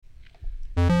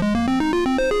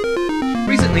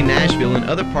Recently, Nashville and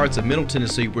other parts of Middle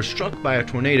Tennessee were struck by a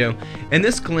tornado, and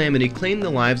this calamity claimed the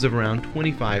lives of around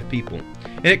 25 people,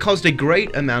 and it caused a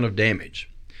great amount of damage.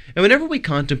 And whenever we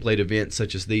contemplate events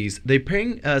such as these, they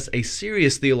bring us a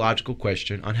serious theological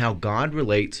question on how God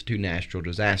relates to natural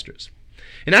disasters.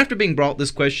 And after being brought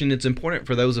this question, it's important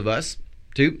for those of us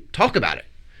to talk about it.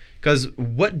 Because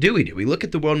what do? We look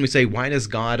at the world and we say, why does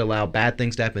God allow bad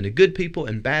things to happen to good people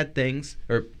and bad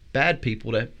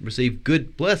people to receive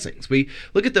good blessings? We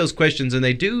look at those questions and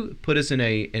they do put us in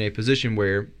a position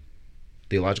where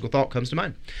theological thought comes to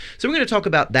mind. So we're going to talk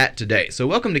about that today. So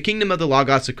welcome to Kingdom of the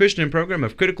Logos, a Christian program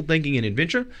of critical thinking and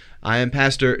adventure. I am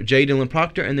Pastor J. Dylan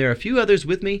Proctor, and there are a few others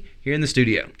with me here in the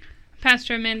studio.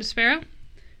 Pastor Amanda Sparrow.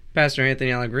 Pastor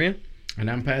Anthony Allegria. And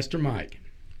I'm Pastor Mike.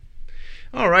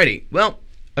 Alrighty. Well,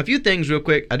 a few things real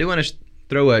quick. I do want to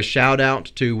throw a shout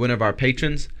out to one of our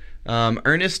patrons.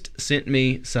 Ernest sent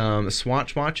me some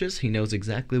Swatch watches. He knows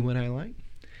exactly what I like.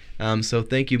 So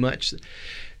thank you much.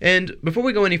 And before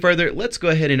we go any further, let's go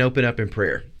ahead and open up in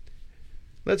prayer.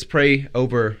 Let's pray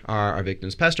over our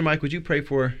victims. Pastor Mike, would you pray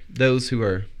for those who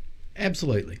are...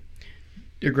 Absolutely.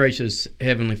 Dear gracious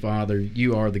Heavenly Father,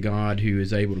 you are the God who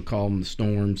is able to calm the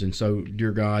storms. And so,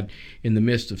 dear God, in the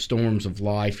midst of storms of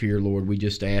life here, Lord, we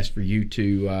just ask for you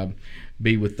to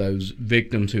be with those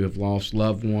victims who have lost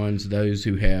loved ones, those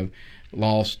who have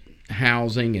lost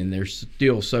housing, and there's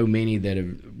still so many that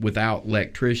are without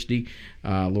electricity.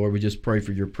 Lord, we just pray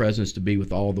for your presence to be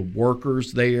with all the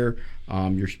workers there,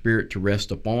 your spirit to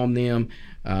rest upon them,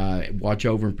 watch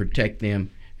over and protect them.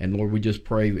 And Lord, we just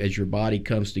pray as your body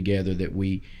comes together that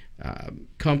we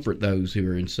comfort those who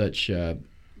are in such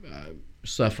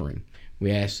suffering.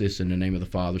 We ask this in the name of the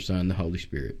Father, Son, and the Holy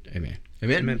Spirit. Amen.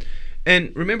 Amen. Amen.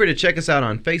 And remember to check us out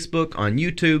on Facebook, on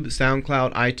YouTube,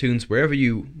 SoundCloud, iTunes, wherever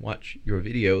you watch your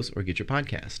videos or get your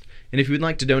podcast. And if you would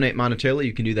like to donate monetarily,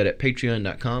 you can do that at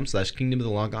patreon.com/Kingdom of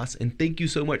the Logos. And thank you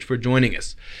so much for joining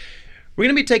us. We're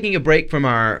going to be taking a break from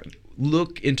our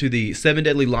look into the 7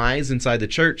 deadly lies inside the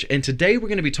church, and today we're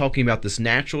going to be talking about this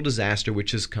natural disaster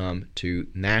which has come to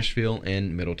Nashville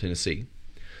and Middle Tennessee.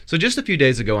 So just a few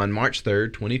days ago, on March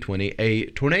 3rd, 2020, a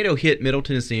tornado hit Middle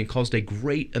Tennessee and caused a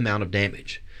great amount of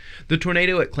damage. The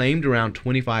tornado had claimed around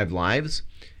 25 lives,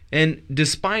 and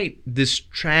despite this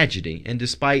tragedy and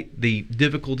despite the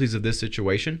difficulties of this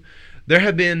situation, there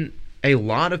have been a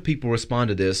lot of people respond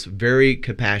to this very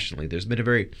compassionately. There's been a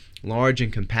very large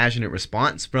and compassionate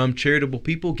response from charitable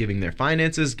people giving their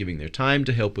finances, giving their time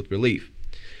to help with relief.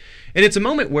 And it's a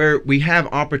moment where we have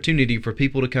opportunity for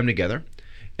people to come together.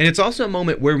 And it's also a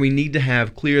moment where we need to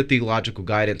have clear theological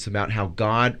guidance about how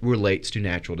God relates to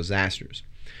natural disasters.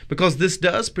 Because this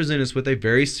does present us with a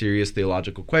very serious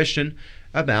theological question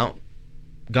about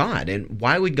God, and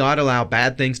why would God allow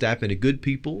bad things to happen to good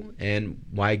people, and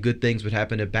why good things would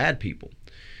happen to bad people?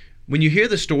 When you hear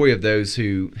the story of those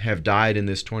who have died in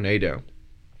this tornado,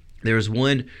 there was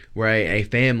one where a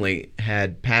family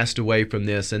had passed away from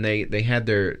this, and they had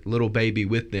their little baby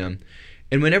with them.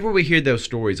 And whenever we hear those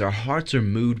stories, our hearts are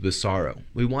moved with sorrow.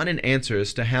 We want an answer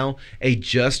as to how a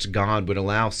just God would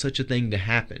allow such a thing to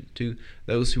happen to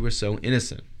those who are so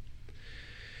innocent.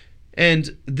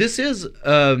 And this is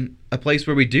a place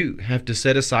where we do have to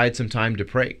set aside some time to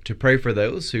pray for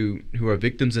those who are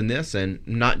victims in this, and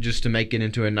not just to make it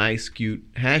into a nice,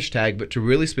 cute hashtag, but to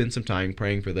really spend some time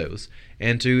praying for those,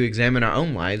 and to examine our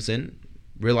own lives and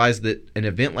realize that an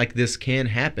event like this can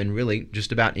happen really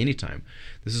just about any time.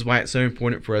 This is why it's so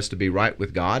important for us to be right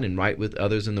with God and right with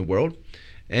others in the world,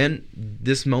 and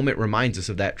this moment reminds us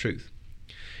of that truth.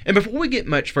 And before we get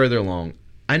much further along,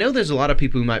 I know there's a lot of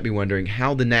people who might be wondering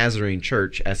how the Nazarene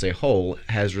Church as a whole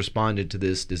has responded to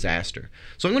this disaster.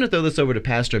 So I'm going to throw this over to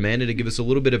Pastor Amanda to give us a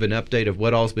little bit of an update of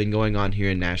what all's been going on here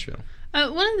in Nashville.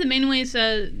 One of the main ways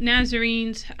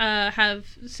Nazarenes have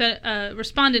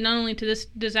responded not only to this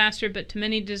disaster but to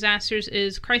many disasters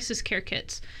is crisis care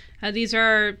kits. These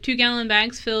are 2-gallon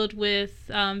bags filled with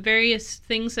various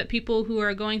things that people who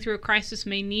are going through a crisis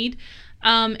may need.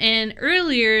 And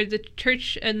earlier, the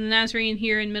church and the Nazarene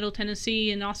here in Middle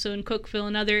Tennessee and also in Cookeville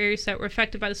and other areas that were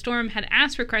affected by the storm had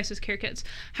asked for crisis care kits.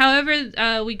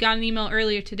 However, we got an email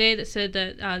earlier today that said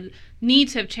that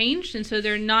needs have changed, and so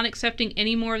they're not accepting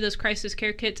any more of those crisis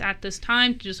care kits at this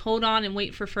time, to just hold on and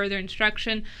wait for further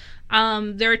instruction.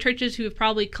 There are churches who have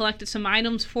probably collected some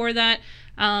items for that,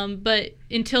 but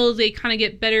until they kind of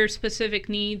get better specific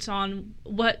needs on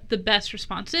what the best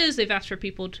response is, they've asked for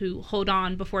people to hold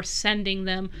on before sending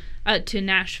them to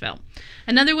Nashville.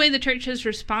 Another way the church has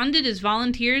responded is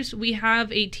volunteers. We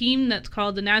have a team that's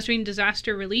called the Nazarene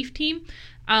Disaster Relief Team.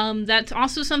 That's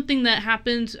also something that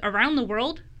happens around the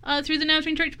world. through the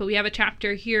Nazarene Church, but we have a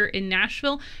chapter here in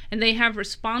Nashville, and they have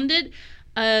responded.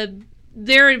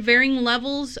 There are varying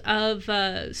levels of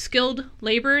skilled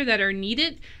labor that are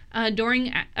needed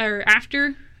during or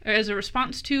after, or as a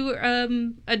response to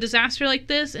a disaster like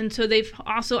this, and so they've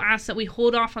also asked that we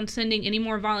hold off on sending any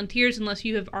more volunteers unless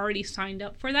you have already signed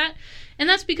up for that. And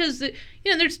that's because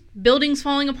there's buildings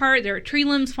falling apart, there are tree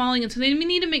limbs falling, and so they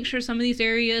need to make sure some of these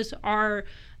areas are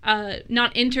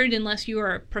not entered unless you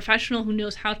are a professional who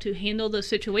knows how to handle those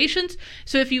situations.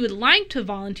 So if you would like to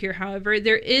volunteer, however,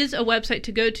 there is a website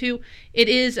to go to. It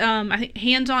is, I think,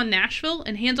 Hands On Nashville,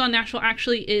 and Hands On Nashville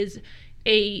actually is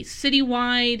a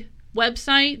citywide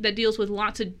website that deals with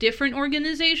lots of different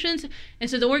organizations. And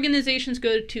so the organizations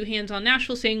go to Hands On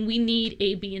Nashville saying we need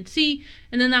A, B, and C,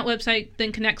 and then that website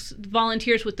then connects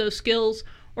volunteers with those skills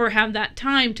or have that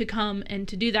time to come and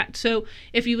to do that. So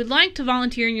if you would like to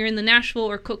volunteer and you're in the Nashville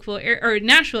or Cookeville or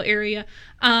Nashville area,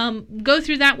 go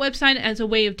through that website as a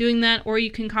way of doing that, or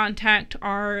you can contact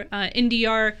our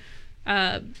NDR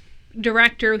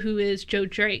director, who is Joe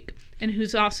Drake, and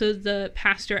who's also the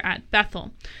pastor at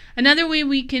Bethel. Another way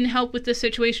we can help with this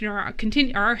situation, or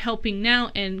are helping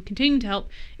now and continue to help,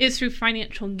 is through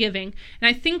financial giving. And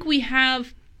I think we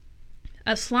have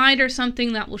a slide or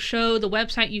something that will show the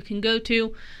website you can go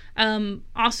to.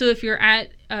 Also, if you're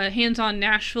at Hands On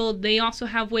Nashville, they also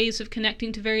have ways of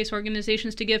connecting to various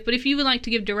organizations to give. But if you would like to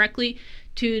give directly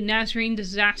to Nazarene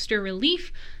Disaster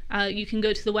Relief, you can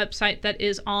go to the website that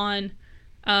is on...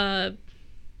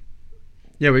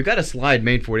 Yeah, we've got a slide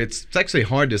made for it. It's actually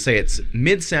hard to say. It's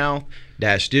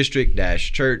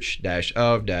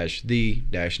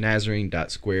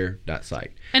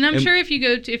midsouth-district-church-of-the-nazarene.square.site. And I'm sure if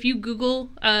you Google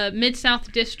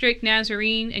Mid-South District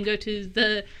Nazarene and go to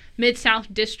the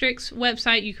Mid-South District's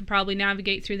website, you can probably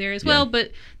navigate through there as well.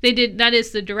 But that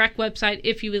is the direct website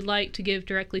if you would like to give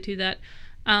directly to that.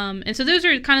 And so those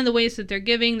are kind of the ways that they're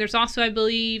giving. There's also, I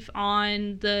believe,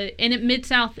 on the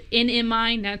Mid-South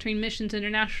NMI, Nazarene Missions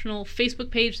International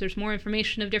Facebook page, there's more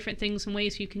information of different things and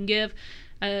ways you can give.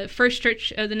 First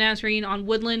Church of the Nazarene on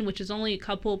Woodland, which is only a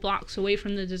couple blocks away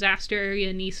from the disaster area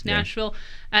in East Nashville,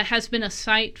 has been a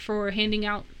site for handing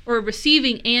out or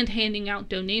receiving and handing out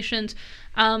donations.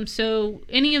 So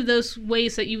any of those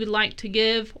ways that you would like to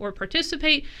give or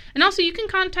participate. And also you can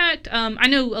contact, I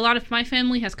know a lot of my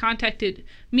family has contacted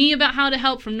me about how to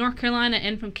help from North Carolina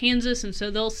and from Kansas, and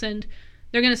so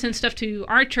they're going to send stuff to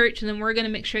our church, and then we're going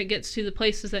to make sure it gets to the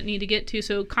places that need to get to.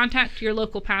 So contact your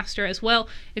local pastor as well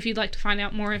if you'd like to find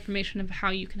out more information of how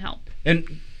you can help.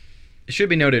 And it should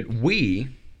be noted,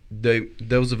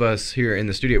 those of us here in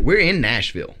the studio, we're in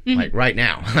Nashville, like right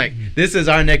now. Like this is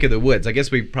our neck of the woods. I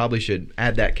guess we probably should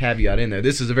add that caveat in there.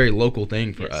 This is a very local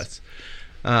thing for us.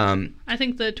 I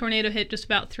think the tornado hit just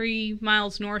about 3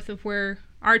 miles north of where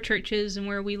our church is and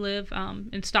where we live,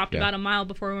 and stopped about a mile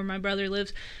before where my brother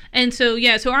lives. And so,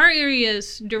 so our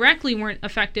areas directly weren't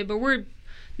affected, but we're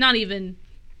not even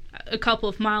a couple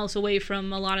of miles away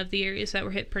from a lot of the areas that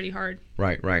were hit pretty hard.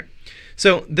 Right.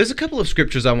 So there's a couple of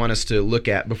scriptures I want us to look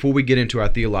at before we get into our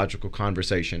theological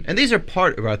conversation. And these are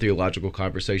part of our theological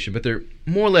conversation, but they're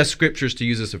more or less scriptures to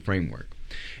use as a framework.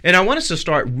 And I want us to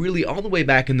start really all the way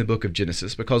back in the book of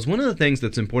Genesis, because one of the things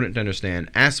that's important to understand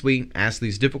as we ask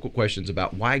these difficult questions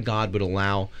about why God would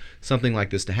allow something like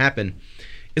this to happen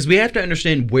is we have to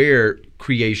understand where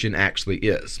creation actually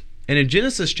is. And in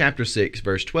Genesis chapter 6,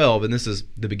 verse 12, and this is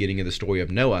the beginning of the story of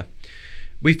Noah,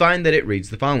 we find that it reads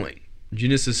the following.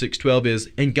 Genesis 6:12 is,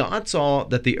 "And God saw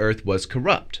that the earth was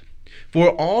corrupt, for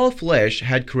all flesh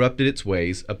had corrupted its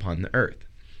ways upon the earth."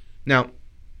 Now,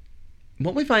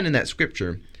 what we find in that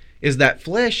scripture is that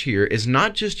flesh here is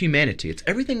not just humanity, it's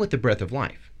everything with the breath of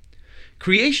life.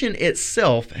 Creation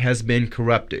itself has been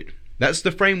corrupted. That's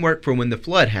the framework for when the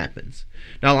flood happens.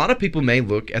 Now, a lot of people may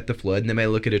look at the flood and they may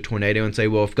look at a tornado and say,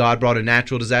 well, if God brought a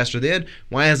natural disaster then,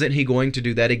 why isn't he going to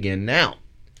do that again now?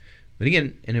 But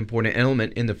again, an important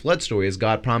element in the flood story is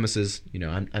God promises,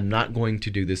 I'm not going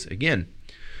to do this again.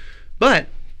 But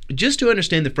just to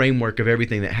understand the framework of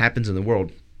everything that happens in the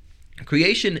world,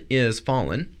 creation is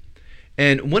fallen.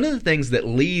 And one of the things that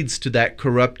leads to that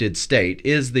corrupted state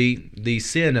is the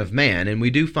sin of man. And we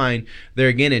do find there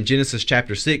again in Genesis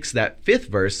chapter 6, that 5th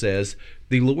verse says,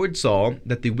 "The Lord saw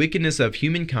that the wickedness of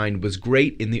humankind was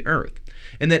great in the earth,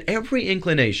 and that every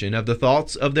inclination of the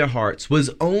thoughts of their hearts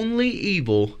was only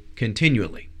evil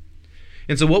continually."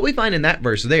 And so what we find in that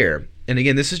verse there, and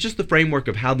again, this is just the framework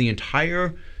of how the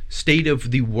entire state of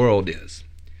the world is.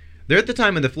 There at the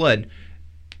time of the flood,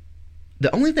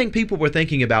 the only thing people were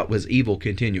thinking about was evil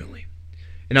continually.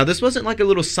 And now this wasn't like a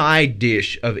little side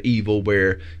dish of evil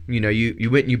where, you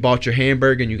went and you bought your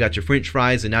hamburger and you got your french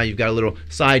fries and now you've got a little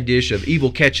side dish of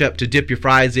evil ketchup to dip your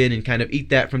fries in and kind of eat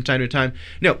that from time to time.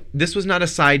 No, this was not a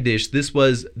side dish. This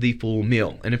was the full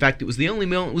meal. And in fact, it was the only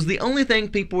meal. It was the only thing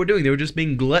people were doing. They were just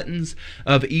being gluttons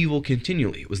of evil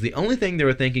continually. It was the only thing they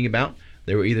were thinking about.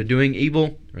 They were either doing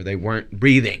evil or they weren't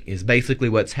breathing, is basically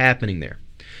what's happening there.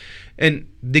 And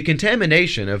the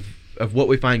contamination of what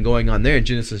we find going on there in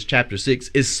Genesis chapter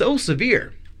 6 is so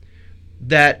severe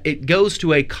that it goes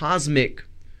to a cosmic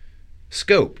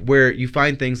scope where you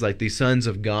find things like the sons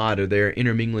of God, or they're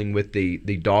intermingling with the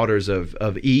daughters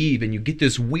of Eve, and you get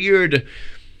this weird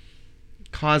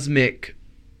cosmic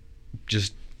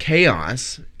just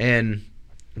chaos, and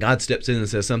God steps in and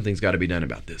says something's got to be done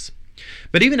about this.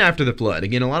 But even after the flood,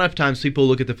 again, a lot of times people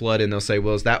look at the flood and they'll say,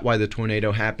 well, is that why the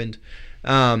tornado happened?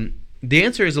 The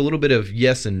answer is a little bit of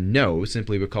yes and no,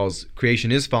 simply because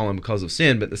creation is fallen because of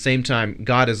sin, but at the same time,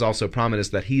 God has also promised us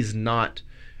that he's not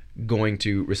going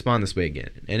to respond this way again.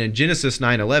 And in Genesis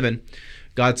 9:11,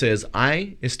 God says,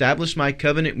 I establish my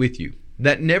covenant with you,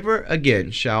 that never again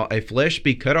shall a flesh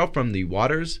be cut off from the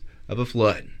waters of a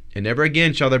flood, and never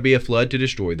again shall there be a flood to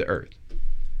destroy the earth.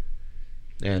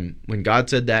 And when God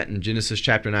said that in Genesis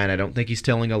chapter 9, I don't think he's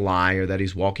telling a lie or that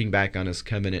he's walking back on his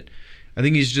covenant. I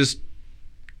think he's just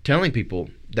telling people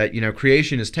that,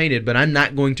 creation is tainted, but I'm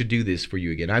not going to do this for you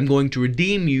again. I'm going to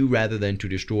redeem you rather than to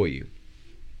destroy you.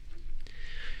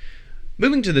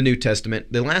 Moving to the New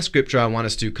Testament, the last scripture I want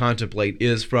us to contemplate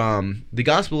is from the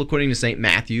Gospel according to St.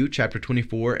 Matthew, chapter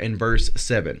 24 and verse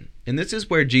 7. And this is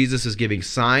where Jesus is giving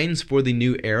signs for the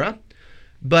new era,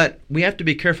 but we have to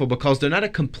be careful because they're not a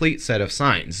complete set of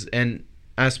signs. And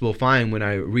as we'll find when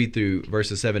I read through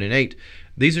verses 7 and 8,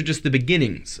 these are just the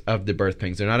beginnings of the birth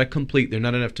pangs. They're not they're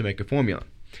not enough to make a formula.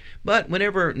 But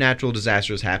whenever natural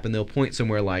disasters happen, they'll point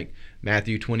somewhere like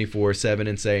Matthew 24:7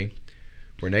 and say,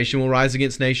 for nation will rise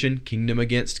against nation, kingdom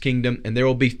against kingdom, and there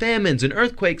will be famines and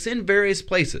earthquakes in various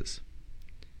places.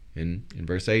 In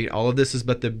verse 8, all of this is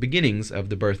but the beginnings of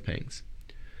the birth pangs.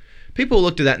 People will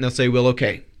look to that and they'll say, well,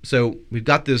 okay, so we've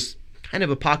got this kind of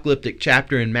apocalyptic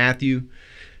chapter in Matthew,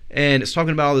 and it's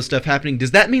talking about all this stuff happening.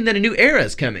 Does that mean that a new era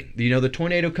is coming? The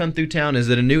tornado come through town. Is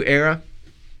it a new era?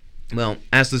 Well,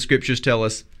 as the scriptures tell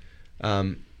us,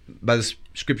 by the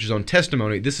scriptures on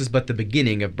testimony, this is but the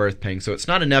beginning of birth pangs. So it's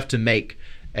not enough to make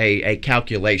a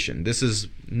calculation. This is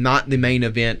not the main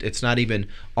event. It's not even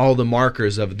all the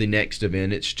markers of the next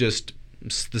event. It's just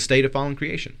the state of fallen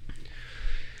creation.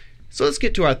 So let's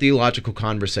get to our theological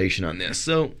conversation on this.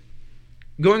 So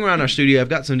going around our studio, I've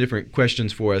got some different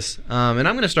questions for us. And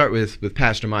I'm going to start with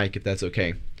Pastor Mike, if that's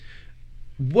okay.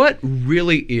 What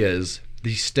really is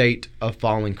the state of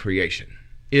fallen creation?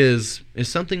 Is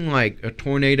something like a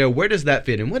tornado, where does that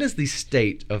fit in? What is the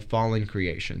state of fallen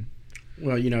creation?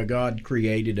 Well, God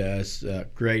created us,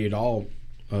 created all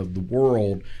of the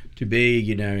world to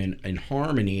be, in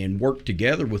harmony and work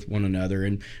together with one another.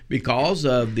 And because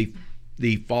of the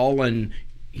fallen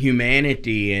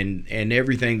humanity and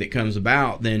everything that comes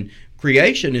about, then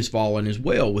creation is fallen as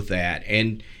well with that.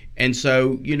 And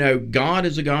so, God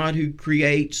is a God who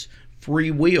creates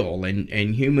free will,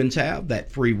 and humans have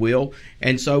that free will.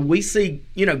 And so we see,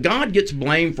 God gets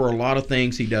blamed for a lot of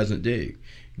things he doesn't do.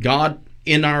 God,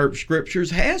 in our scriptures,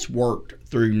 has worked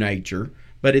through nature,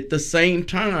 but at the same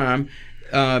time,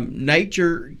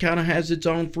 nature kind of has its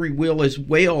own free will as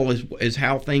well as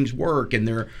how things work. And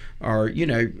there are,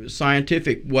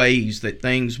 scientific ways that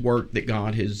things work that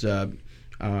God has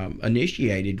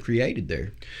initiated, created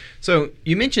there. So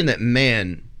you mentioned that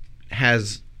man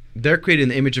they're created in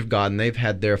the image of God and they've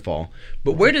had their fall.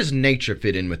 But where does nature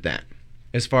fit in with that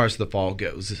as far as the fall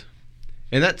goes?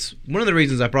 And that's one of the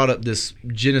reasons I brought up this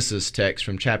Genesis text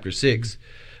from chapter 6.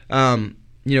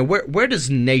 Where does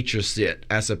nature sit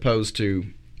as opposed to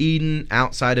Eden,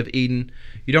 outside of Eden?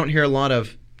 You don't hear a lot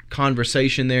of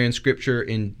conversation there in Scripture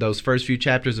in those first few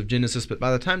chapters of Genesis, but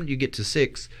by the time you get to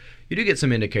 6, you do get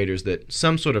some indicators that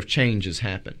some sort of change has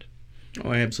happened.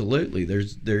 Oh, absolutely.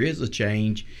 There is a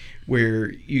change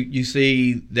where you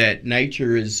see that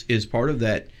nature is part of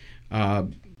that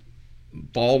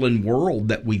fallen world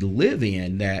that we live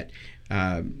in, that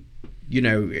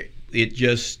it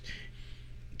just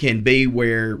can be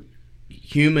where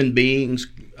human beings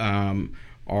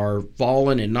are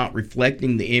fallen and not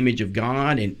reflecting the image of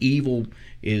God, and evil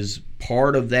is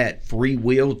part of that free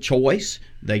will choice.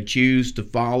 They choose to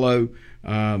follow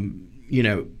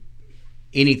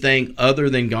anything other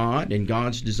than God and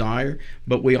God's desire.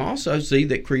 But we also see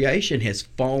that creation has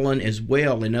fallen as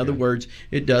well. In other words,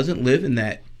 it doesn't live in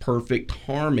that perfect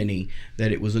harmony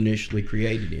that it was initially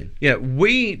created in. Yeah,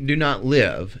 we do not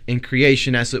live in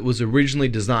creation as it was originally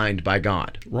designed by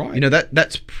God. Right. You know,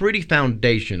 that's pretty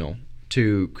foundational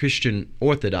to Christian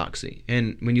orthodoxy.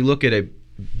 And when you look at a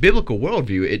biblical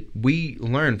worldview, we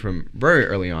learn from very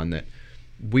early on that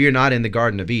we are not in the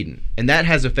Garden of Eden. And that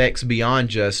has effects beyond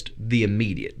just the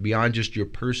immediate, beyond just your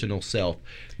personal self.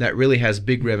 That really has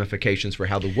big ramifications for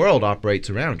how the world operates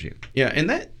around you. Yeah, and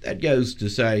that goes to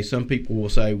say, some people will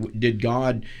say, did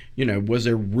God, was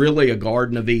there really a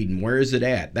Garden of Eden? Where is it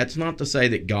at? That's not to say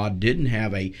that God didn't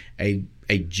have a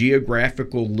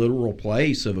geographical, literal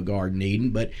place of a Garden of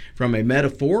Eden, but from a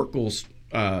metaphorical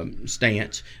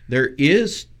stance, there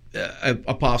is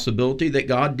a possibility that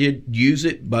God did use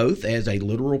it both as a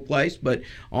literal place, but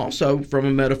also from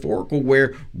a metaphorical,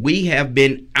 where we have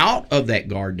been out of that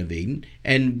Garden of Eden.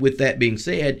 And with that being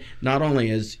said, not only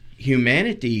is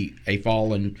humanity a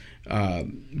fallen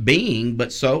being,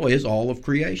 but so is all of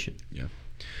creation. Yeah.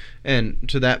 And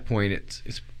to that point,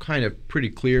 it's kind of pretty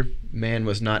clear man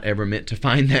was not ever meant to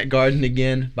find that garden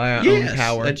again by our own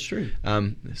power. That's true.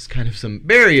 There's kind of some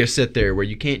barriers set there where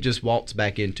you can't just waltz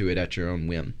back into it at your own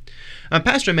whim.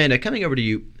 Pastor Amanda, coming over to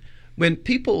you, when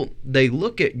people, they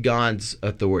look at God's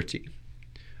authority,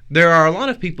 there are a lot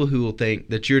of people who will think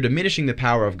that you're diminishing the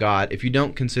power of God if you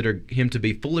don't consider him to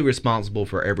be fully responsible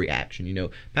for every action.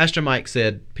 Pastor Mike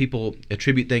said people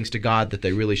attribute things to God that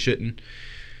they really shouldn't.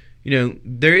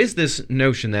 There is this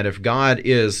notion that if God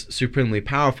is supremely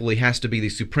powerful, he has to be the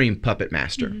supreme puppet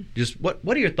master. Mm-hmm. Just what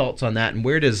are your thoughts on that, and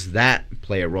where does that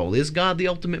play a role? Is God the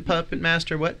ultimate puppet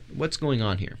master? What's going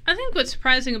on here? I think what's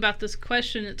surprising about this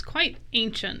question, it's quite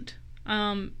ancient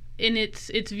in its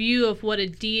view of what a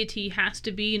deity has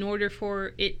to be in order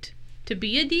for it to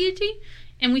be a deity.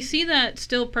 And we see that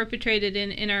still perpetrated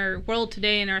in our world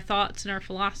today, in our thoughts and our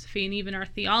philosophy and even our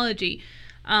theology.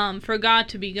 For God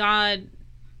to be God,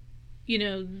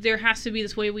 there has to be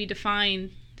this way we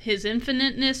define his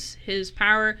infiniteness, his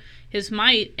power, his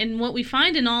might. And what we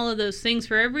find in all of those things,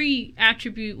 for every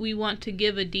attribute we want to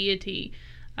give a deity,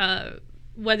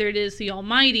 whether it is the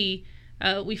Almighty,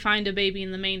 we find a baby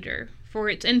in the manger. For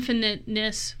its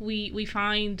infiniteness, we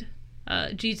find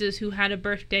Jesus, who had a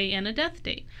birthday and a death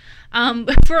date.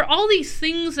 For all these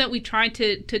things that we try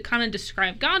to kind of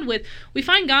describe God with, we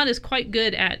find God is quite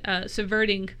good at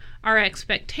subverting our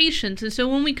expectations. And so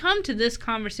when we come to this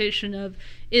conversation of,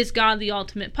 is God the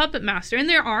ultimate puppet master? And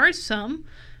there are some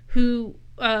who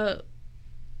are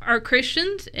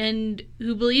Christians and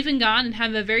who believe in God and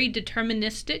have a very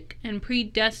deterministic and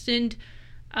predestined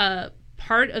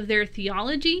part of their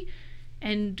theology.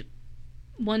 And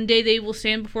one day they will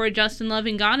stand before a just and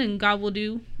loving God, and God will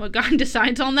do what God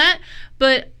decides on that.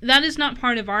 But that is not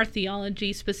part of our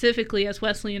theology, specifically as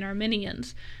Wesleyan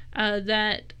Arminians,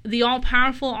 that the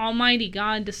all-powerful, almighty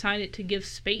God decided to give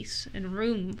space and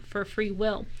room for free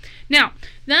will. Now,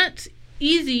 that's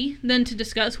easy then to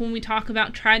discuss when we talk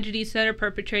about tragedies that are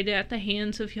perpetrated at the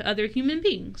hands of other human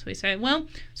beings. We say, well,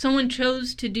 someone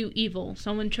chose to do evil.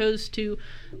 Someone chose to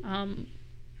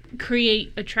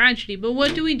create a tragedy. But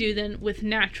what do we do then with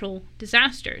natural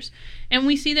disasters? And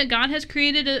we see that God has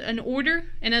created an order,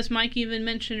 and as Mike even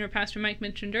mentioned, or Pastor Mike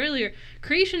mentioned earlier,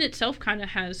 creation itself kind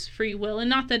of has free will, and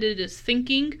not that it is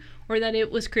thinking or that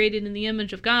it was created in the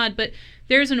image of God, but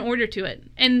there's an order to it.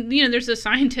 And there's a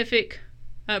scientific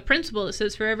principle that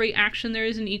says for every action there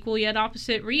is an equal yet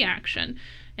opposite reaction.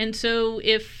 And so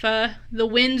if the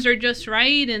winds are just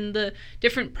right and the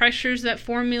different pressures that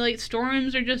formulate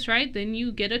storms are just right, then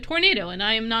you get a tornado. And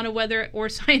I am not a weather or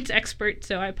science expert,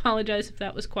 so I apologize if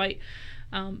that was quite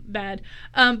bad.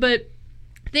 But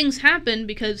things happen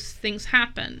because things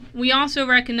happen. We also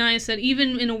recognize that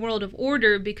even in a world of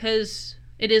order, because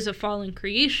it is a fallen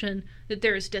creation, that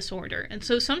there is disorder. And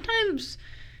so sometimes,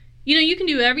 you can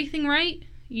do everything right.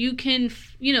 You can,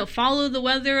 follow the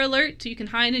weather alerts. You can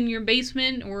hide in your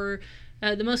basement or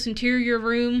the most interior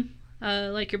room,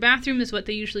 like your bathroom is what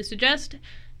they usually suggest.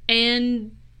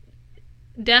 And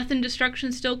death and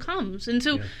destruction still comes. And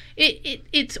so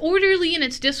it's orderly and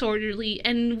it's disorderly.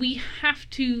 And we have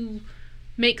to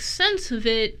make sense of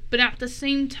it, but at the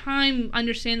same time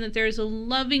understand that there is a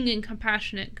loving and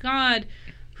compassionate God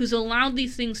who's allowed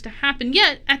these things to happen.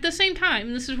 Yet, at the same time,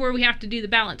 and this is where we have to do the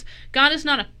balance, God is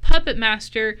not a puppet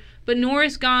master, but nor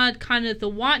is God kind of the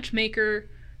watchmaker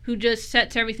who just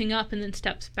sets everything up and then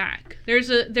steps back. There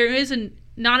is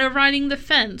not a riding the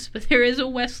fence, but there is a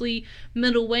Wesley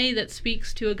middle way that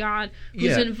speaks to a God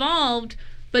who's involved,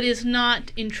 but is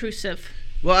not intrusive.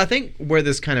 Well, I think where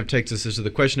this kind of takes us is to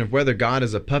the question of whether God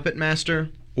is a puppet master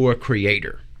or a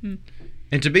creator.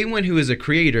 And to be one who is a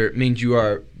creator means you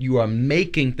are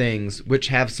making things which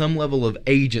have some level of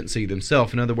agency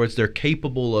themselves. In other words, they're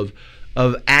capable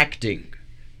of acting.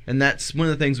 And that's one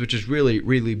of the things which is really,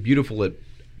 really beautiful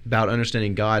about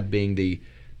understanding God being the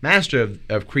master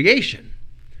of creation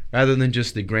rather than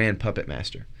just the grand puppet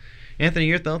master. Anthony,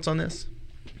 your thoughts on this?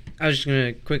 I was just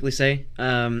going to quickly say,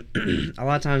 a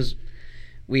lot of times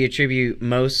we attribute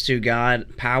most to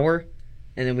God power,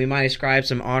 and then we might ascribe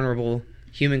some honorable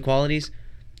human qualities.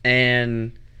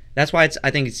 And that's why I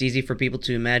think it's easy for people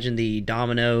to imagine the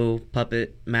domino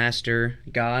puppet master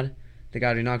God, the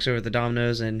God who knocks over the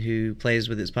dominoes and who plays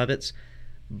with his puppets.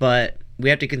 But we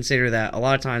have to consider that a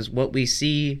lot of times what we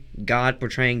see God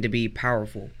portraying to be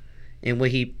powerful and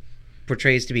what he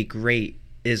portrays to be great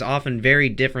is often very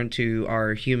different to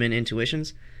our human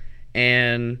intuitions.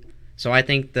 And so I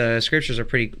think the scriptures are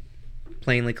pretty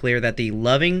plainly clear that the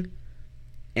loving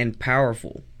and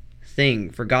powerful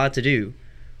thing for God to do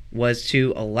was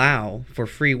to allow for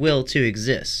free will to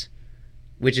exist,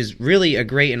 which is really a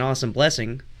great and awesome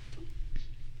blessing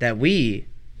that we,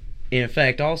 in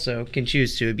effect, also can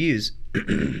choose to abuse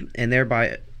and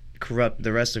thereby corrupt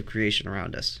the rest of creation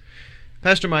around us.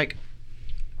 Pastor Mike,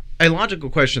 a logical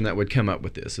question that would come up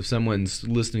with this, if someone's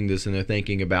listening to this and they're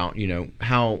thinking about,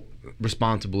 how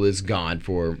responsible is God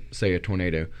for, say, a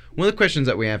tornado? One of the questions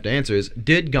that we have to answer is,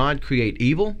 did God create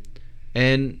evil?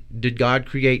 And did God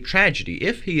create tragedy?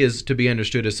 If he is to be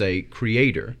understood as a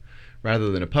creator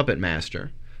rather than a puppet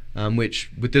master,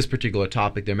 which with this particular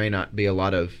topic there may not be a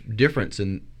lot of difference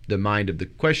in the mind of the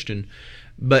question,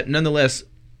 but nonetheless,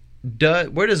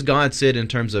 where does God sit in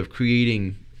terms of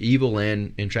creating evil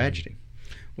and tragedy?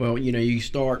 Well, you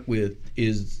start with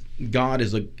God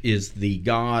is the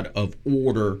God of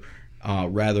order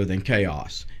rather than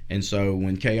chaos. And so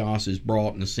when chaos is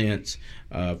brought in the sense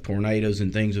of tornadoes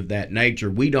and things of that nature,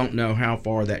 we don't know how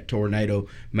far that tornado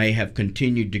may have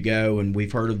continued to go. And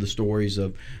we've heard of the stories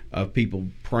of people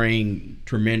praying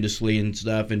tremendously and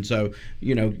stuff. And so,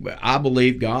 I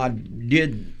believe God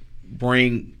did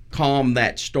calm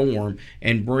that storm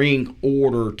and bring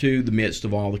order to the midst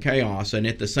of all the chaos. And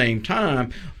at the same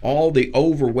time, all the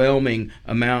overwhelming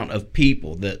amount of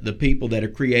people, the people that are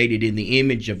created in the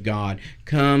image of God,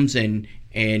 comes and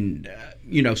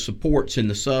supports in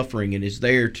the suffering and is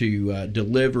there to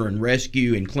deliver and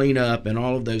rescue and clean up and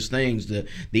all of those things.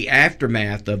 The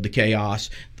aftermath of the chaos,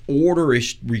 order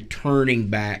is returning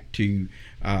back to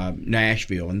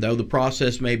Nashville. And though the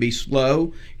process may be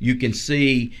slow, you can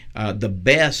see the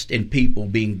best in people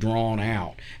being drawn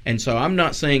out. And so I'm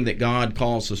not saying that God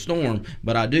caused the storm,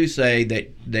 but I do say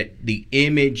that the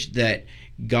image that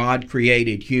God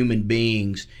created human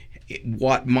beings,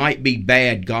 what might be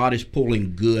bad, God is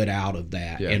pulling good out of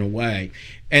that in a way.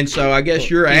 And so I guess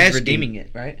you're asking... He's redeeming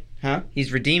it, right? Huh?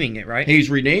 He's redeeming it, right? He's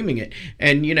redeeming it.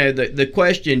 And, the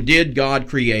question, did God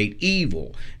create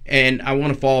evil? And I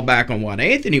want to fall back on what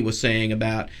Anthony was saying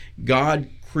about God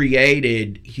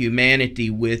created humanity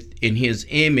in his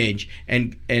image,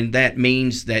 and that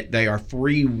means that they are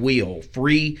free will.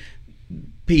 Free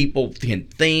people can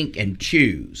think and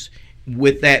choose.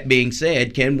 With that being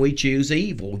said, can we choose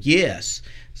evil? Yes.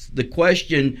 The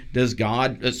question,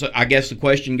 I guess the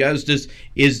question goes,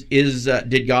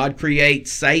 did God create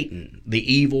Satan,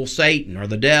 the evil Satan or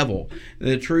the devil?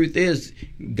 The truth is,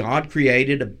 God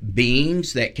created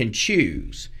beings that can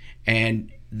choose,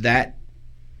 and that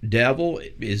devil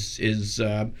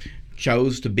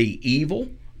chose to be evil,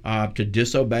 to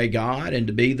disobey God and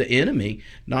to be the enemy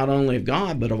not only of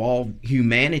God but of all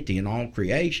humanity and all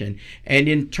creation. And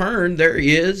in turn, there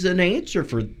is an answer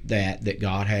for that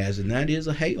God has, and that is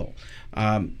a hell.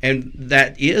 And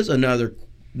that is another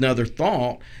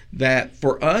thought that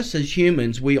for us as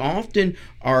humans, we often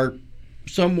are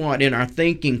somewhat in our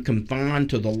thinking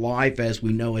confined to the life as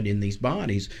we know it in these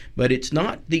bodies, but it's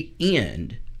not the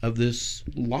end of this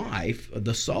life of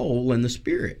the soul and the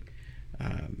spirit.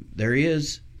 There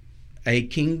is a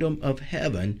kingdom of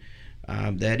heaven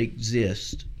that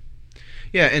exists.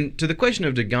 Yeah, and to the question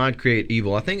of did God create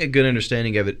evil, I think a good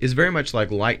understanding of it is very much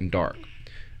like light and dark.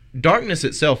 Darkness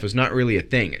itself is not really a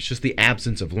thing. It's just the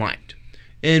absence of light.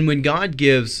 And when God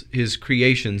gives his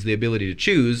creations the ability to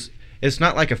choose, it's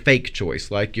not like a fake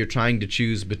choice, like you're trying to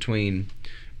choose between,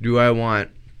 do I want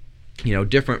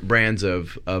different brands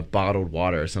of bottled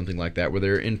water or something like that, where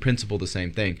they're in principle the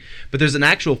same thing. But there's an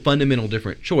actual fundamental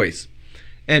different choice.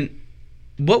 And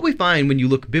what we find when you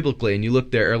look biblically, and you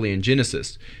look there early in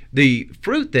Genesis, the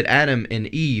fruit that Adam and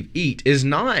Eve eat is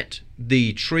not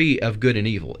the tree of good and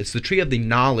evil. It's the tree of the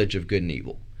knowledge of good and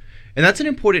evil. And that's an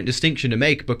important distinction to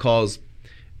make, because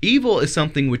evil is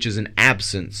something which is an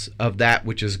absence of that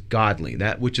which is godly,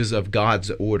 that which is of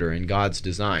God's order and God's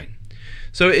design.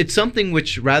 So it's something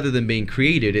which, rather than being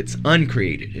created, it's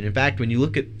uncreated. And in fact, when you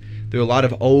look at, there are a lot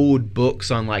of old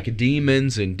books on like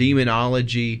demons and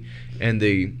demonology and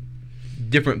the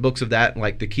different books of that,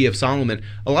 like the Key of Solomon.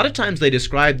 A lot of times they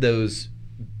describe those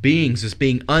beings as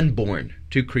being unborn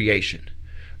to creation.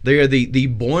 They are the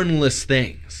bornless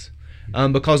things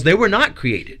because they were not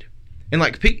created. And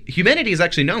like humanity is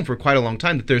actually known for quite a long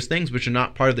time that there's things which are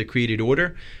not part of the created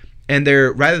order, and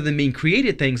they're, rather than being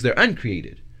created things, they're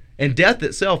uncreated. And death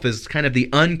itself is kind of the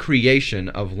uncreation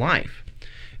of life.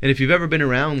 And if you've ever been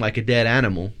around like a dead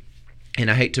animal, and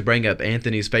I hate to bring up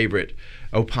Anthony's favorite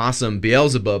opossum,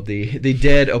 Beelzebub, the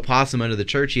dead opossum under the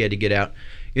church he had to get out,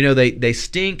 you know, they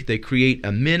stink, they create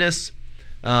a menace,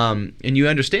 and you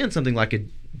understand something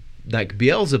like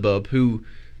Beelzebub, who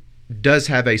does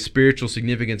have a spiritual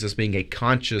significance as being a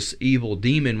conscious evil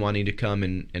demon wanting to come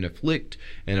and afflict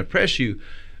and oppress you.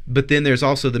 But then there's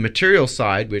also the material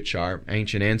side, which our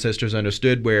ancient ancestors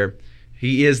understood, where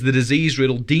he is the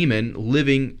disease-riddled demon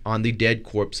living on the dead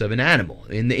corpse of an animal,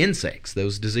 in the insects,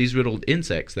 those disease-riddled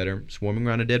insects that are swarming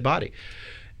around a dead body.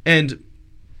 And,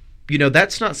 you know,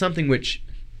 that's not something which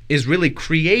is really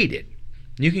created.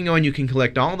 You can go and you can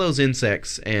collect all those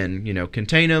insects and, you know,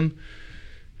 contain them,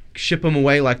 ship them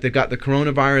away like they've got the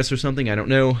coronavirus or something, I don't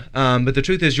know. But the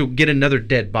truth is you'll get another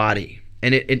dead body.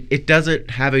 And it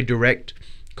doesn't have a direct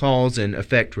cause and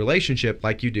effect relationship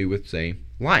like you do with, say,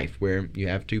 life, where you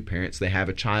have two parents, they have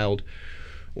a child,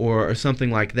 or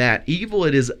something like that. Evil,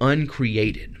 it is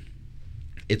uncreated.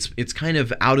 It's kind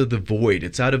of out of the void.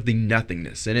 It's out of the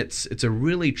nothingness, and it's a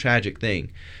really tragic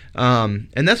thing. And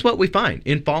that's what we find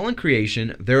in fallen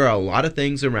creation. There are a lot of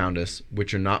things around us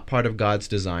which are not part of God's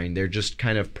design. They're just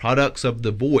kind of products of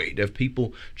the void, of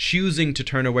people choosing to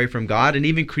turn away from God, and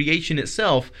even creation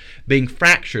itself being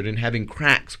fractured and having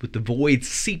cracks with the void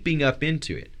seeping up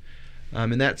into it.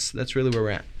 And that's really where we're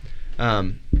at.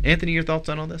 Anthony, your thoughts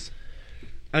on all this?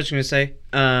 I was just going to say,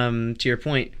 to your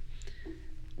point,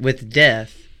 with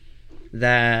death,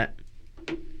 that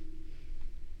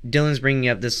Dylan's bringing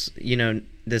up this, you know,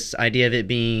 this idea of it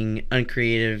being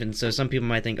uncreative, and so some people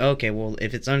might think, okay, well,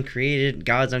 if it's uncreated,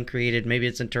 God's uncreated, maybe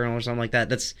it's internal or something like that.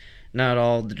 That's not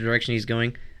all the direction he's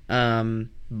going.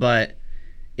 But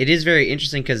it is very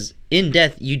interesting because in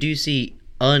death, you do see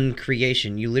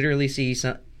uncreation. You literally see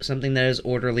something that is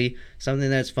orderly, something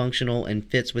that's functional and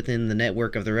fits within the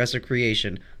network of the rest of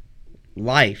creation.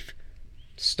 Life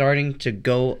starting to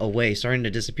go away, starting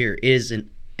to disappear, is an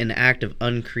act of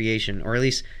uncreation, or at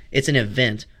least it's an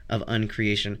event of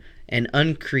uncreation. And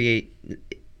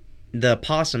the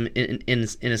possum, in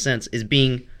a sense, is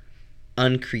being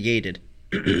uncreated.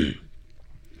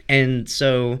 And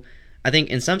so I think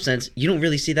in some sense you don't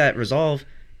really see that resolve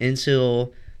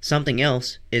until something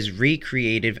else is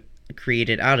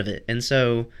created out of it. And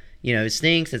so, you know, it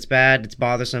stinks, it's bad, it's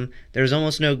bothersome. There's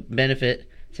almost no benefit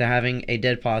to having a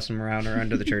dead possum around or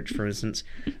under the church, for instance.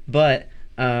 But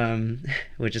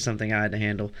which is something I had to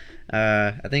handle.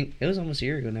 I think it was almost a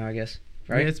year ago now, I guess.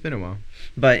 Right? Yeah, it's been a while.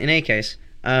 But in any case,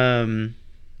 until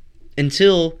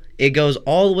it goes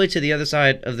all the way to the other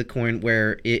side of the coin,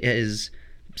 where it has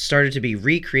started to be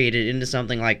recreated into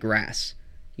something like grass.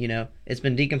 You know, it's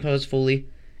been decomposed fully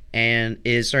and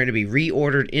is starting to be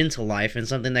reordered into life and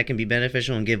something that can be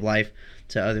beneficial and give life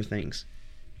to other things.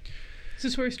 Is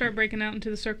this where we start breaking out into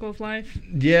the circle of life?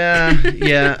 Yeah.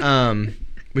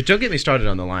 But don't get me started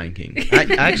on The Lion King.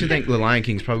 I actually think The Lion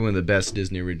King is probably one of the best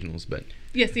Disney originals. But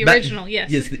yes, the original,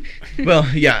 yes. Well,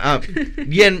 yeah.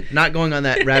 Again, not going on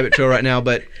that rabbit trail right now,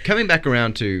 but coming back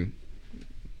around to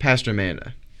Pastor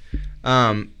Amanda.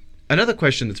 Another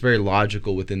question that's very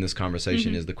logical within this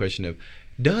conversation is the question of,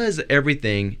 does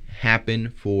everything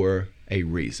happen for a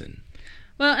reason?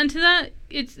 Well, and to that,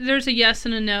 there's a yes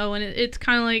and a no, and it's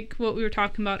kind of like what we were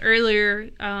talking about earlier.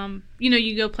 You know,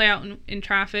 you go play out in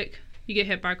traffic, you get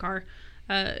hit by a car.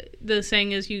 The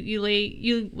saying is, you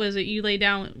lay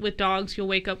down with dogs, you'll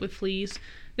wake up with fleas.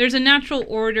 There's a natural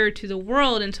order to the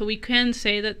world, and so we can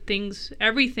say that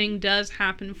everything does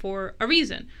happen for a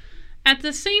reason. At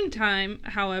the same time,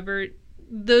 however,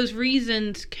 those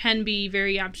reasons can be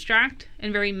very abstract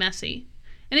and very messy.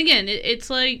 And again, it's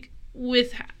like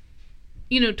with,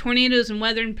 you know, tornadoes and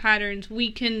weather patterns,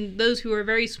 those who are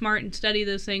very smart and study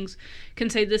those things can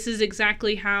say this is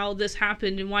exactly how this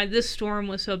happened and why this storm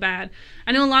was so bad.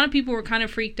 I know a lot of people were kind of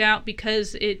freaked out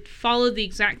because it followed the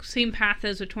exact same path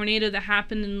as a tornado that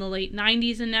happened in the late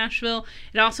 90s in Nashville.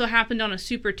 It also happened on a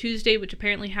Super Tuesday, which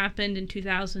apparently happened in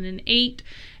 2008.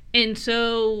 And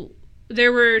so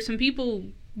there were some people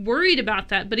worried about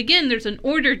that. But again, there's an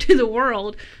order to the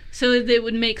world, so that it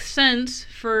would make sense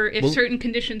for if certain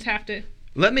conditions have to.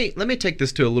 Let me take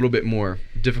this to a little bit more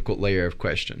difficult layer of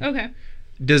question. Okay.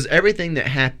 Does everything that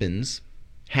happens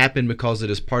happen because it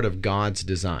is part of God's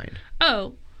design?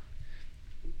 Oh.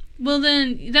 Well,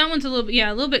 then that one's a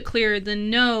little bit clearer than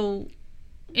no,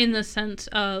 in the sense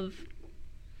of,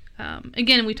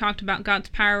 again, we talked about God's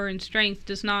power and strength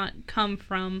does not come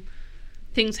from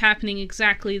things happening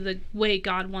exactly the way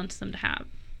God wants them to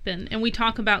happen. And we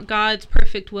talk about God's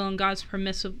perfect will and God's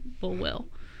permissible will,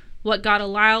 what God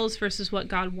allows versus what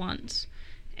God wants.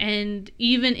 And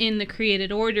even in the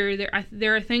created order,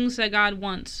 there are things that God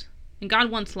wants, and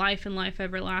God wants life and life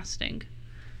everlasting.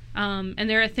 And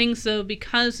there are things, though,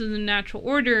 because of the natural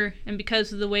order and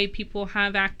because of the way people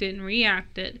have acted and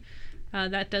reacted,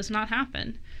 that does not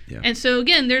happen. Yeah. And so,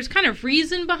 again, there's kind of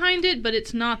reason behind it, but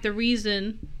it's not the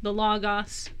reason, the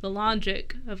logos, the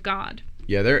logic of God.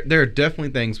 Yeah, there are definitely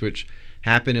things which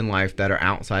happen in life that are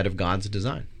outside of God's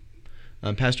design.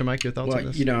 Pastor Mike, your thoughts on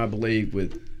this? I believe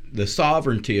with the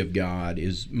sovereignty of God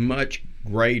is much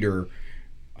greater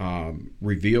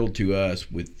revealed to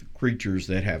us with creatures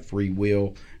that have free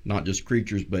will, not just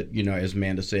creatures, but, as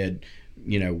Amanda said,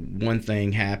 one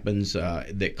thing happens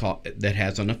that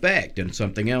has an effect, and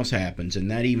something else happens, and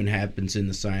that even happens in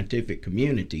the scientific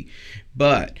community.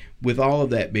 But with all of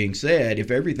that being said,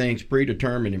 if everything's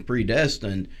predetermined and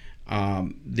predestined,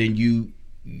 then you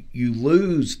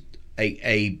lose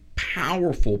a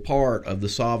powerful part of the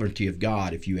sovereignty of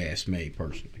God, if you ask me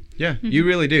personally. Yeah, you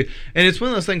really do. And it's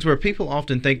one of those things where people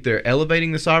often think they're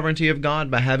elevating the sovereignty of God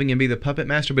by having him be the puppet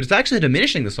master, but it's actually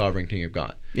diminishing the sovereignty of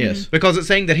God. Yes. Because it's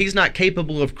saying that he's not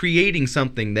capable of creating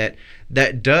something that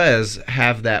does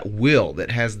have that will,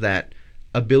 that has that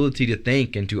ability to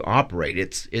think and to operate.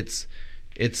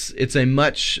 It's a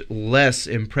much less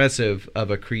impressive of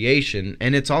a creation,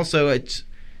 and it's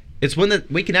one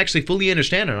that we can actually fully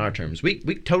understand on our terms. We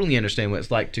totally understand what it's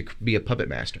like to be a puppet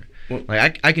master. Well,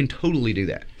 I can totally do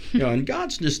that. And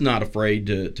God's just not afraid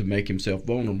to make himself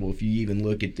vulnerable. If you even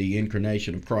look at the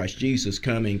incarnation of Christ Jesus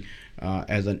coming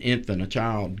as an infant, a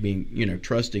child, being,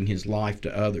 trusting his life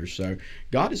to others. So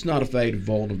God is not afraid of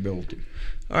vulnerability.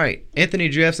 All right. Anthony,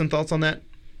 do you have some thoughts on that?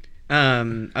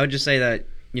 I would just say that,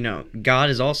 God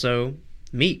is also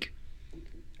meek.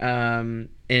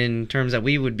 In terms that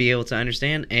we would be able to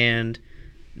understand, and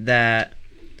that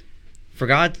for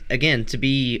God, again, to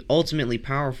be ultimately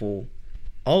powerful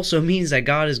also means that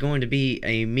God is going to be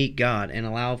a meek God and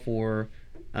allow for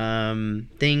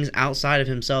things outside of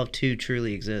himself to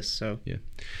truly exist. So yeah.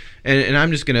 And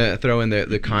I'm just going to throw in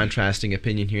the contrasting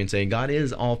opinion here and say God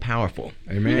is all-powerful.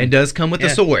 Amen. And does come with a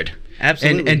sword.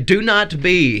 Absolutely. And do not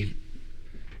be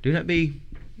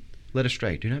led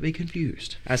astray. Do not be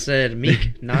confused. I said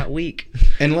meek, not weak.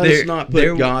 And let us not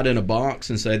put God in a box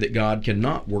and say that God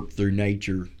cannot work through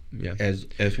nature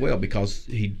as well, because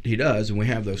he does, and we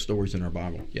have those stories in our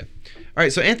Bible. Yeah. All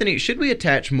right, so Anthony, should we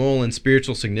attach moral and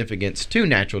spiritual significance to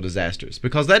natural disasters?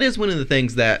 Because that is one of the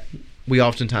things that we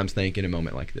oftentimes think in a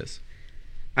moment like this.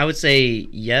 I would say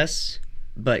yes,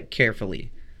 but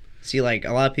carefully. See, like,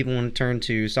 a lot of people want to turn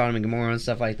to Sodom and Gomorrah and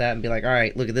stuff like that and be like, all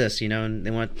right, look at this, and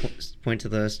they want to point to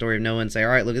the story of Noah and say, all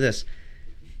right, look at this.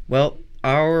 Well,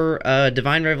 our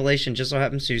divine revelation just so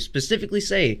happens to specifically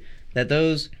say that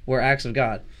those were acts of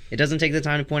God. It doesn't take the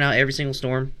time to point out every single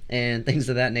storm and things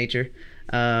of that nature.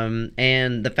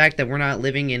 And the fact that we're not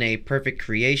living in a perfect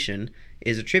creation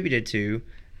is attributed to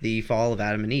the fall of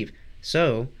Adam and Eve.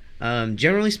 So,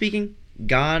 generally speaking,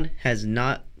 God has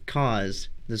not caused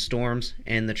the storms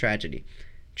and the tragedy.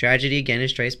 Tragedy, again,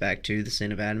 is traced back to the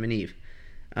sin of Adam and Eve.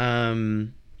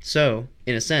 So,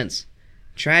 in a sense,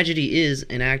 tragedy is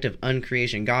an act of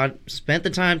uncreation. God spent the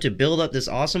time to build up this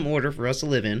awesome order for us to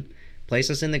live in, place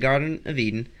us in the Garden of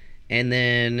Eden, and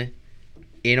then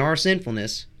in our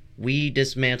sinfulness, we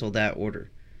dismantled that order.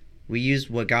 We used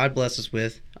what God blessed us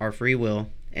with, our free will,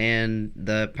 and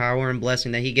the power and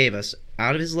blessing that he gave us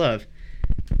out of his love,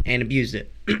 and abused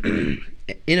it.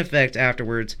 In effect,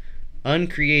 afterwards,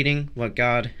 uncreating what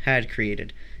God had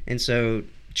created. And so,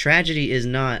 tragedy is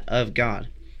not of God.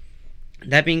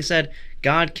 That being said,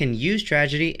 God can use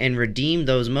tragedy and redeem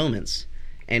those moments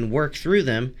and work through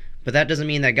them, but that doesn't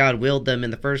mean that God willed them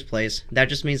in the first place. That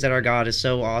just means that our God is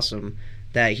so awesome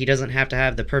that he doesn't have to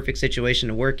have the perfect situation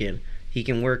to work in. He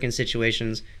can work in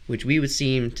situations which we would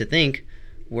seem to think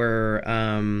were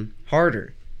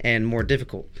harder and more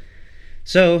difficult.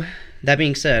 So, that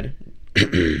being said,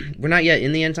 we're not yet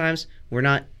in the end times. We're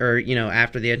not,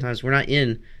 after the end times, we're not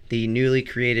in the newly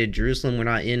created Jerusalem. We're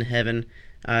not in heaven.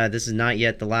 This is not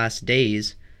yet the last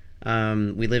days.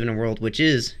 We live in a world which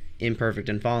is imperfect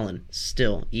and fallen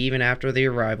still, even after the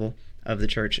arrival of the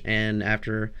church and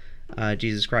after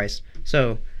Jesus Christ.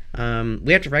 So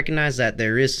we have to recognize that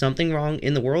there is something wrong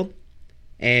in the world,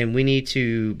 and we need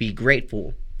to be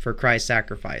grateful for Christ's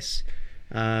sacrifice.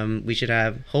 We should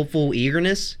have hopeful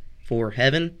eagerness for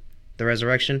heaven, the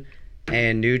resurrection,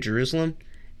 and New Jerusalem.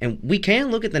 And we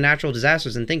can look at the natural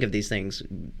disasters and think of these things.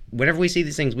 Whenever we see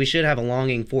these things, we should have a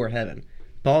longing for heaven.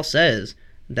 Paul says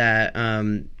that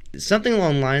something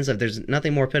along the lines of there's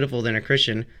nothing more pitiful than a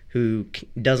Christian who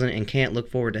doesn't and can't look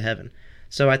forward to heaven.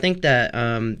 So I think that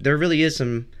there really is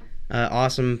some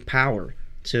awesome power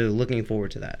to looking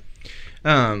forward to that.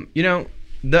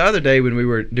 The other day when we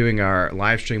were doing our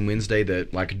live stream Wednesday, the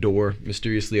door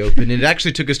mysteriously opened, and it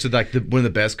actually took us to one of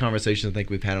the best conversations I think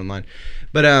we've had online.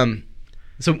 But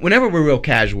so whenever we're real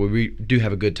casual, we do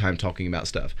have a good time talking about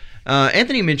stuff.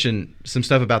 Anthony mentioned some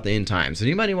stuff about the end times.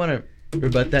 Anybody want to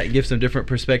rebut that and give some different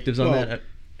perspectives on that?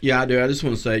 Yeah, I do. I just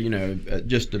want to say,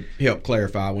 just to help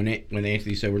clarify, when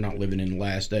Anthony said we're not living in the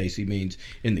last days, he means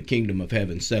in the kingdom of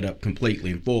heaven set up completely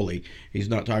and fully. He's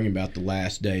not talking about the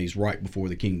last days right before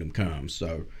the kingdom comes.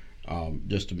 So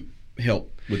just to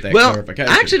help with that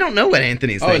clarification. I actually don't know what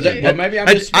Anthony's thinking. Well, maybe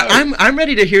I'm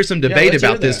ready to hear some debate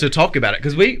about this, to talk about it,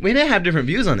 because we may have different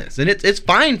views on this, and it's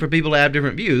fine for people to have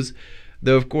different views,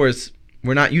 though of course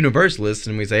we're not universalists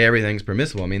and we say everything's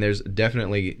permissible. I mean, there's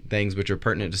definitely things which are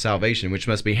pertinent to salvation, which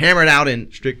must be hammered out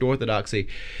in strict orthodoxy.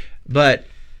 But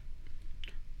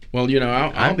I'll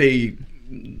be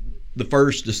the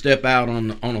first to step out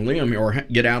on a limb, or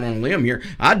get out on a limb here.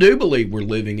 I do believe we're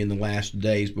living in the last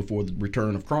days before the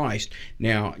return of Christ.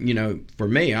 Now, for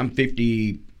me, I'm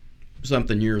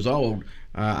 50-something years old.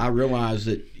 I realize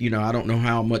that, I don't know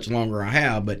how much longer I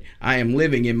have, but I am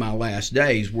living in my last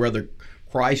days, whether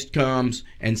Christ comes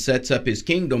and sets up his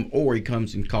kingdom or he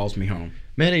comes and calls me home.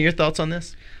 Manny, your thoughts on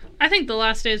this? I think the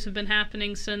last days have been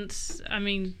happening since,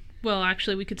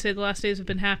 actually, we could say the last days have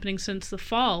been happening since the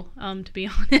fall, to be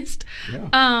honest.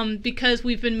 Yeah. Because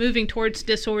we've been moving towards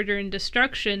disorder and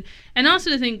destruction. And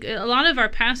also to think, a lot of our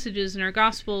passages in our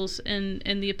Gospels and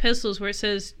the epistles where it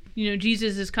says,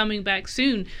 Jesus is coming back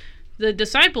soon, the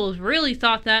disciples really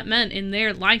thought that meant in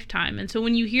their lifetime. And so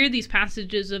when you hear these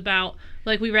passages about,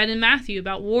 like we read in Matthew,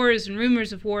 about wars and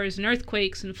rumors of wars and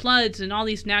earthquakes and floods and all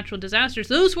these natural disasters,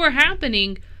 those were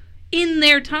happening in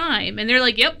their time. And they're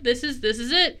like, yep, this is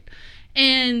it.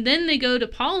 And then they go to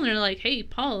Paul and they're like, hey,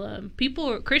 Paul,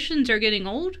 Christians are getting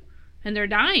old and they're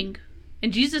dying.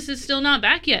 And Jesus is still not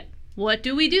back yet. What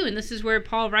do we do? And this is where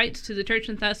Paul writes to the church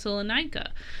in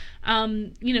Thessalonica. I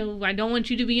don't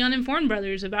want you to be uninformed,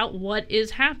 brothers, about what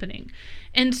is happening.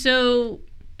 And so,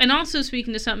 and also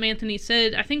speaking to something Anthony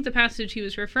said, I think the passage he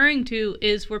was referring to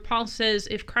is where Paul says,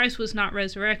 if Christ was not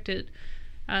resurrected,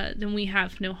 then we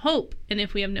have no hope. And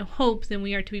if we have no hope, then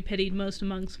we are to be pitied most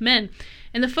amongst men.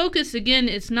 And the focus, again,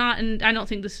 is not, and I don't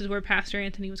think this is where Pastor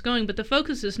Anthony was going, but the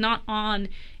focus is not on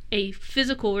a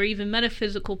physical or even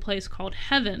metaphysical place called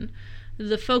heaven.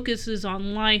 The focus is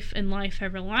on life and life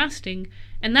everlasting.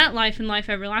 And that life and life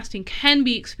everlasting can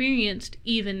be experienced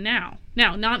even now.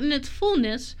 Now, not in its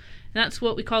fullness. That's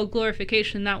what we call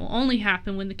glorification. That will only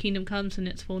happen when the kingdom comes in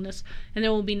its fullness. And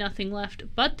there will be nothing left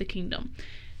but the kingdom.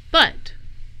 But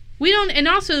we don't, and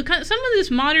also some of these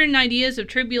modern ideas of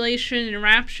tribulation and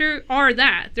rapture are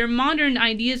that. They're modern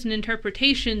ideas and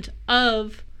interpretations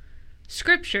of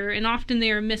Scripture, and often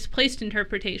they are misplaced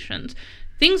interpretations.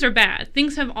 Things are bad.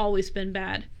 Things have always been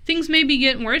bad. Things may be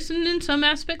getting worse, and in some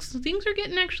aspects, things are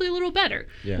getting actually a little better.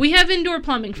 Yeah. We have indoor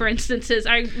plumbing, for instances.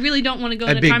 I really don't want to go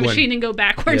in a time machine and go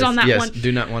backwards on that one. Yes,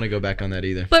 do not want to go back on that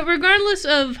either. But regardless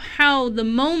of how the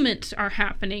moments are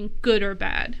happening, good or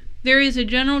bad, there is a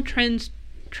general trend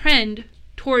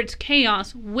towards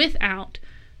chaos without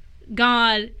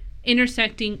God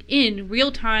intersecting in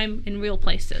real time in real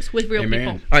places with real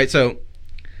people. All right, so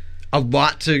a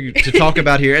lot to talk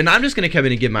about here, and I'm just going to come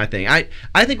in and give my thing. I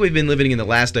think we've been living in the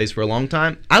last days for a long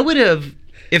time. I would have,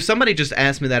 if somebody just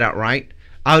asked me that outright,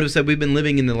 I would have said we've been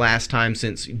living in the last time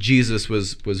since Jesus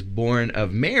was born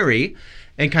of Mary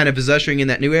and kind of is ushering in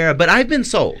that new era. But I've been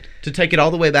sold to take it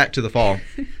all the way back to the fall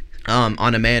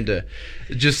on Amanda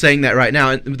just saying that right now.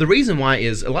 And the reason why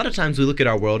is a lot of times we look at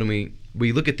our world and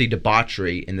we look at the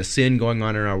debauchery and the sin going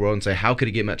on in our world and say, how could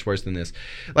it get much worse than this?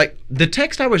 Like the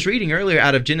text I was reading earlier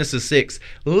out of Genesis 6,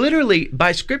 literally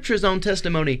by Scripture's own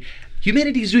testimony,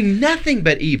 humanity is doing nothing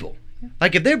but evil.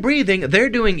 Like if they're breathing, they're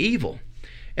doing evil.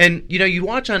 And, you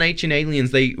watch on Ancient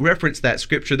Aliens, they reference that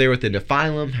scripture there with the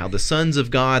Nephilim, how the sons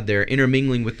of God, they're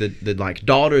intermingling with the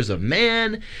daughters of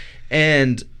man.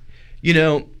 And,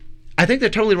 I think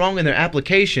they're totally wrong in their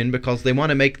application because they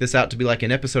want to make this out to be like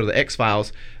an episode of the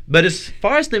X-Files. But as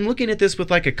far as them looking at this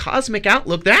with like a cosmic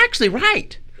outlook, they're actually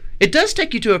right. It does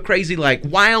take you to a crazy, like,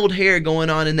 wild hair going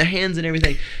on in the hands and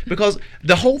everything. Because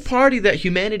the whole party that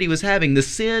humanity was having, the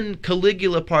sin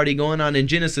Caligula party going on in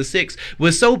Genesis 6,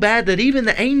 was so bad that even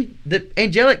the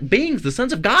angelic beings, the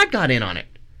sons of God, got in on it.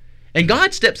 And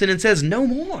God steps in and says, no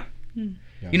more. Yeah.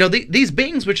 You know, these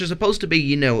beings, which are supposed to be,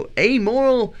 you know,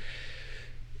 amoral,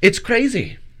 it's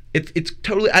crazy. It's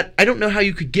totally, I don't know how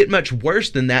you could get much worse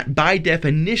than that by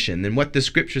definition than what the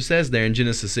scripture says there in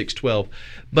Genesis 6:12.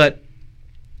 But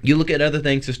you look at other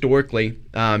things historically.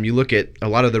 You look at a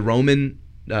lot of the Roman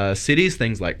cities,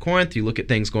 things like Corinth. You look at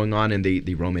things going on in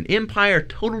the Roman Empire,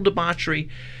 total debauchery.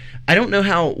 I don't know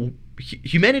how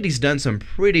humanity's done some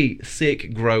pretty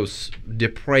sick, gross,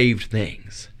 depraved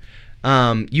things.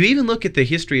 You even look at the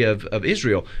history of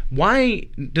Israel. Why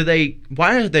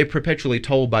are they perpetually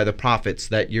told by the prophets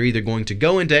that you're either going to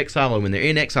go into exile, or when they're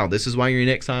in exile, this is why you're in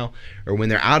exile, or when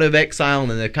they're out of exile and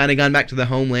then they've kind of gone back to the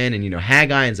homeland, and you know,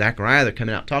 Haggai and Zechariah, they're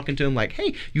coming out talking to him like,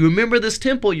 hey, you remember this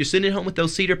temple? You're sitting at home with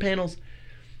those cedar panels?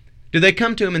 Do they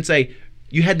come to him and say,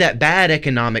 you had that bad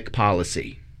economic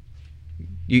policy?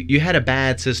 You had a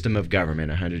bad system of government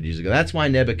 100 years ago. That's why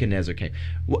Nebuchadnezzar came.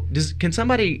 Can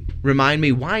somebody remind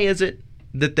me, why is it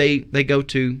that they go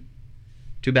to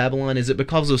Babylon? Is it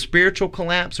because of spiritual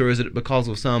collapse, or is it because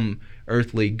of some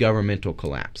earthly governmental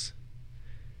collapse?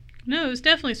 No, it's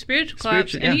definitely spiritual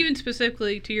collapse. Yeah. And even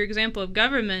specifically to your example of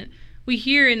government, we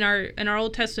hear in our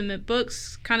Old Testament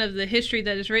books kind of the history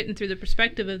that is written through the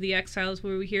perspective of the exiles,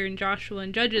 where we hear in Joshua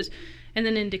and Judges, and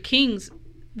then into Kings.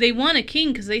 They want a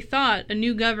king because they thought a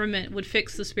new government would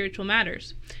fix the spiritual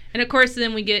matters. And of course,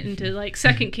 then we get into like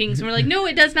 2 Kings, and we're like, no,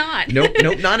 it does not. Nope,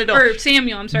 not at all. Or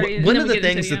Samuel, I'm sorry. One of the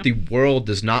things that the world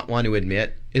does not want to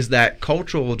admit is that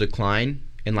cultural decline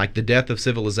and like the death of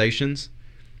civilizations,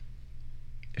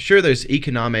 sure, there's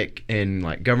economic and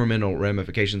like governmental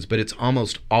ramifications, but it's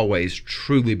almost always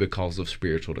truly because of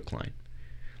spiritual decline.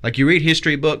 Like, you read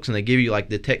history books and they give you like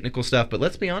the technical stuff, but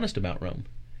let's be honest about Rome.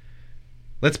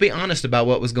 Let's be honest about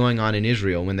what was going on in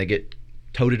Israel when they get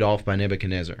toted off by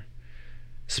Nebuchadnezzar.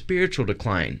 Spiritual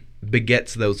decline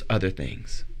begets those other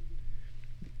things.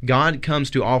 God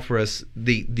comes to offer us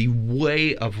the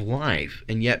way of life,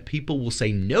 and yet people will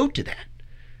say no to that.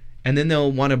 And then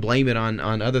they'll want to blame it on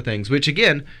other things, which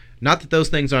again, not that those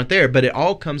things aren't there, but it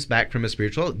all comes back from a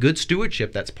spiritual, good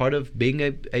stewardship. That's part of being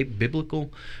a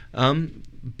biblical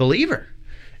believer.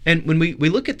 And when we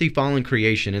look at the fallen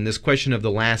creation and this question of the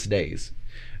last days,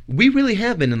 we really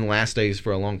have been in the last days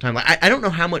for a long time. Like, I don't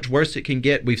know how much worse it can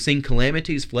get. We've seen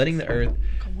calamities flooding the earth.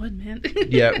 God, man.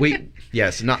 Yeah,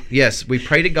 we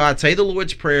pray to God, say the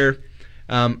Lord's Prayer.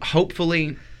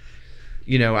 Hopefully,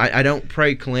 you know, I don't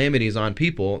pray calamities on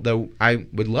people, though I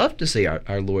would love to see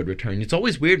our Lord return. It's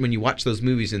always weird when you watch those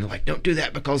movies and they're like, don't do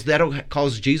that because that'll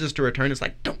cause Jesus to return. It's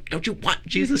like, don't you want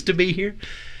Jesus to be here?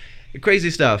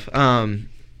 Crazy stuff.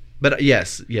 But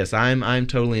yes, I'm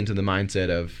totally into the mindset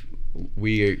of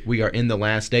we are in the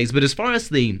last days. But as far as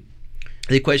the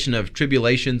question of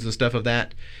tribulations and stuff of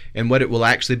that, and what it will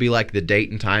actually be like, the date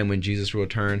and time when Jesus will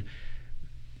return,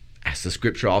 as the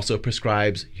scripture also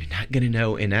prescribes, you're not going to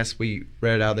know. And as we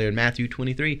read out there in Matthew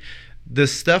 23, the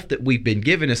stuff that we've been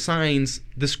given as signs,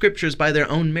 the scriptures by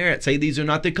their own merit say these are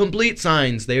not the complete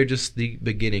signs. They are just the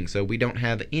beginning. So we don't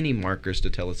have any markers to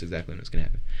tell us exactly when it's going to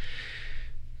happen.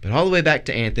 But all the way back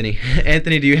to Anthony.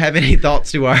 Anthony, do you have any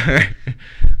thoughts to our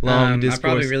long discourse? I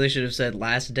probably really should have said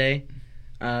last day.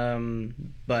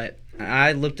 But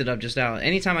I looked it up just now.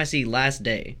 Anytime I see last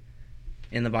day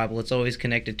in the Bible, it's always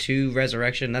connected to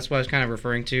resurrection. That's what I was kind of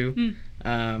referring to.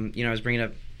 I was bringing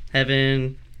up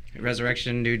heaven,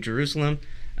 resurrection, New Jerusalem.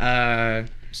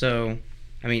 So,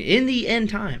 I mean, in the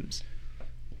end times,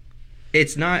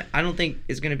 it's not, I don't think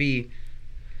it's going to be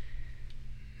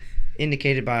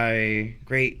indicated by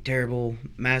great, terrible,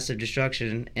 massive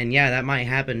destruction. And yeah, that might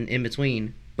happen in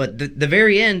between. But the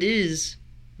very end is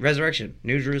resurrection,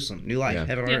 New Jerusalem, new life,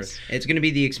 heaven on earth. It's going to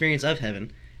be the experience of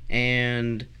heaven.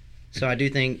 And so I do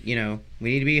think, we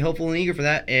need to be hopeful and eager for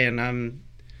that. And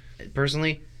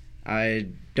personally, I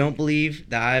don't believe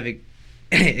that I've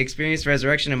experienced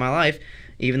resurrection in my life,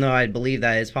 even though I believe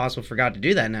that it's possible for God to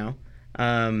do that now.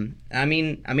 I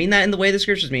mean that in the way the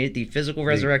scriptures mean it, the physical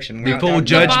resurrection. The full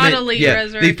judgment,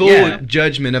 the full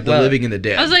judgment of the living and the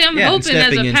dead. I was like, I'm hoping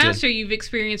as a pastor you've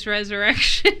experienced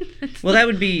resurrection. Well, that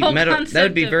would be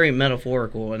very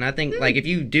metaphorical, and I think like if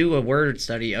you do a word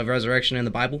study of resurrection in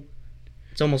the Bible,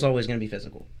 it's almost always going to be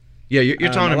physical. Yeah, you're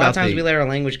talking about a lot of times we let our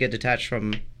language get detached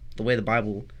from the way the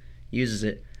Bible uses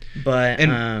it. But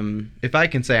and if I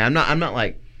can say, I'm not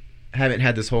like haven't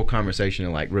had this whole conversation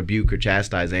to like rebuke or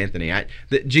chastise Anthony.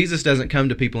 Jesus doesn't come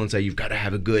to people and say you've got to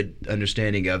have a good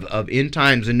understanding of end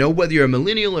times and know whether you're a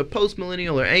millennial or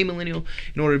post-millennial or amillennial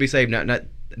in order to be saved. Not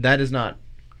that is not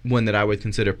one that I would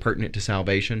consider pertinent to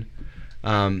salvation.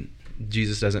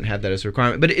 Jesus doesn't have that as a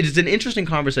requirement. But it is an interesting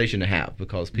conversation to have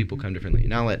because people come differently.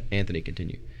 And I'll let Anthony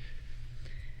continue.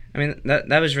 I mean,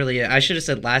 that was really it. I should have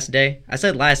said last day. I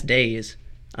said last days,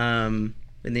 in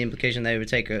the implication that it would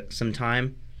take some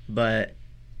time. But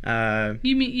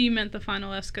you meant the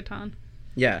final eschaton.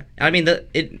 Yeah, I mean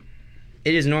it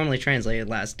is normally translated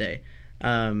last day,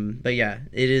 but yeah,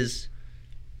 it is.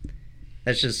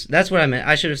 That's what I meant.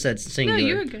 I should have said singular. No,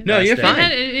 you were good. No, you're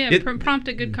fine. It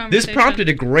prompted good conversation. This prompted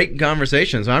a great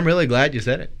conversation, so I'm really glad you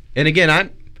said it. And again,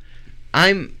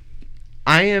 I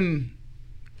am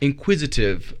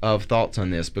inquisitive of thoughts on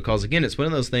this because again, it's one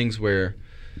of those things where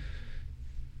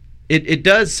it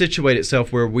does situate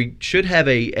itself where we should have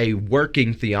a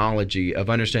working theology of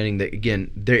understanding that, again,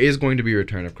 there is going to be a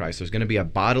return of Christ. There's going to be a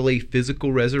bodily,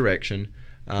 physical resurrection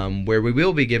where we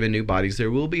will be given new bodies. There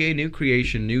will be a new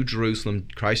creation, new Jerusalem.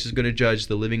 Christ is going to judge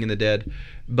the living and the dead.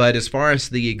 But as far as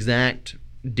the exact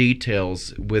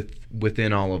details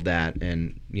within all of that,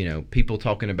 and people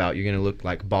talking about you're going to look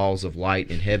like balls of light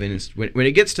in heaven, when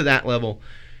it gets to that level,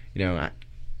 I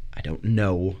don't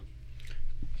know.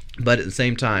 But at the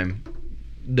same time,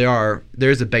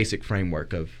 there's a basic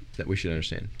framework that we should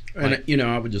understand. And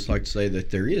I would just like to say that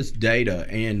there is data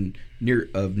and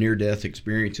near-death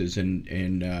experiences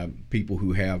and people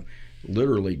who have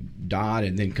literally died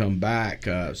and then come back,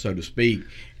 so to speak.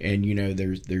 And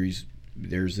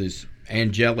there's this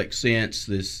angelic sense,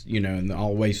 this and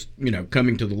always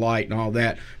coming to the light and all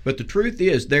that. But the truth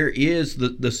is, there is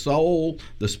the soul,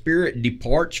 the spirit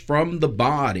departs from the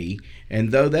body, and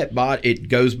though that body, it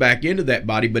goes back into that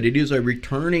body, but it is a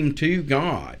returning to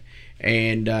God.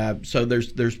 And so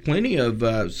there's plenty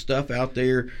of stuff out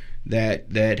there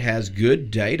that has good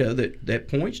data that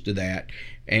points to that.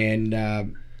 And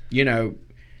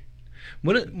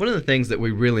One of the things that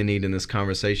we really need in this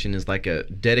conversation is like a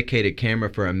dedicated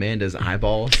camera for Amanda's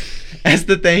eyeballs as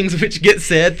the things which get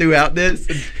said throughout this.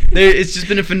 It's just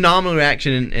been a phenomenal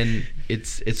reaction, and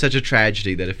it's such a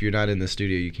tragedy that if you're not in the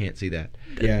studio, you can't see that.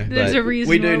 Yeah, there's a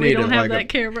reason why we don't have that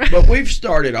camera. But we've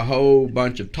started a whole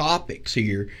bunch of topics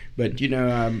here. But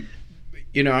I'm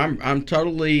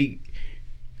totally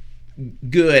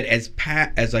good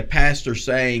as a pastor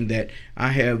saying that I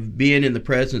have been in the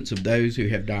presence of those who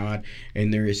have died,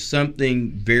 and there is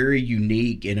something very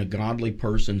unique in a godly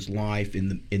person's life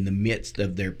in the midst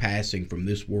of their passing from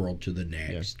this world to the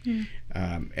next. Yeah.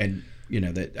 And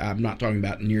that I'm not talking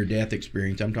about near-death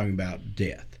experience. I'm talking about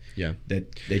death. Yeah.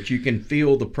 That you can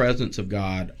feel the presence of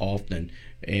God often,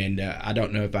 and I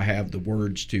don't know if I have the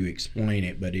words to explain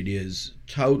it, but it is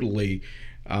totally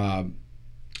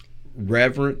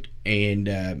reverent,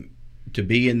 and to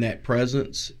be in that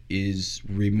presence is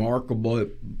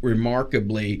remarkably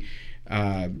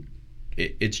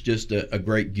it's just a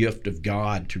great gift of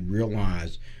God to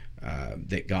realize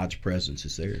that God's presence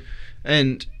is there.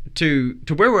 And to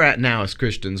where we're at now as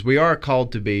Christians, we are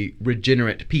called to be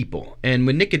regenerate people. And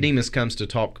when Nicodemus comes to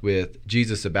talk with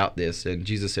Jesus about this, and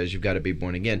Jesus says you've got to be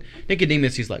born again,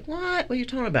 Nicodemus, he's like, what are you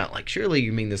talking about? Like, surely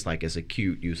you mean this like as a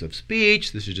cute use of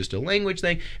speech? This is just a language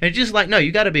thing. And it's just like, no,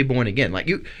 you got to be born again. Like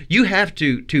you have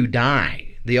to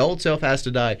die. The old self has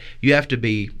to die. You have to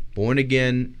be born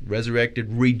again,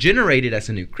 resurrected, regenerated as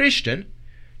a new Christian.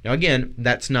 Now again,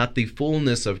 that's not the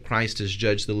fullness of Christ has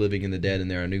judged the living and the dead, and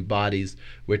there are new bodies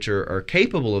which are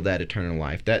capable of that eternal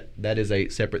life. That is a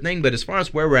separate thing. But as far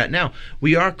as where we're at now,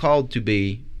 we are called to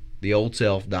be the old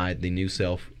self died, the new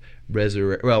self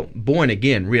born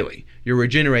again, really. You're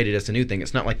regenerated as a new thing.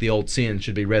 It's not like the old sin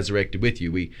should be resurrected with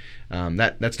you.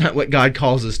 That's not what God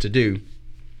calls us to do.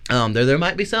 There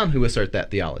might be some who assert that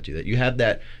theology, that you have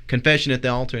that confession at the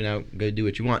altar, now go do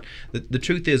what you want. The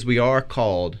truth is we are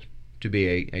called to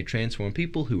be a transformed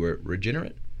people who are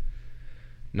regenerate,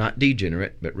 not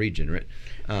degenerate, but regenerate.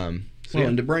 And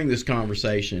to bring this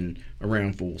conversation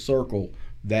around full circle,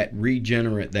 that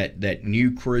regenerate, that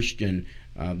new Christian,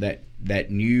 that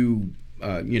new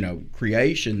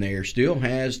creation there still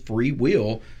has free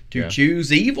will to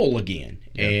choose evil again,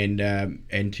 and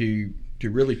to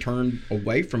really turn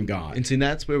away from God. And see,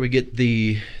 that's where we get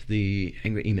the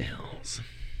angry emails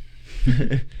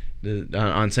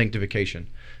on sanctification.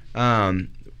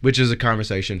 Which is a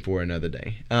conversation for another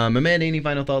day. Amanda, any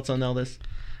final thoughts on all this?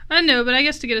 No, but I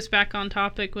guess to get us back on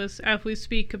topic was if we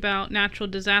speak about natural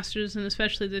disasters and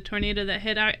especially the tornado that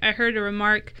hit, I heard a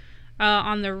remark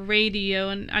on the radio,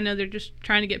 and I know they're just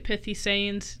trying to get pithy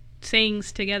sayings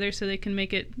together so they can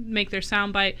make their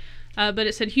soundbite. But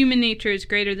it said human nature is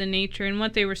greater than nature, and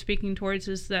what they were speaking towards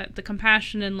is that the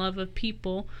compassion and love of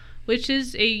people, which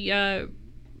is a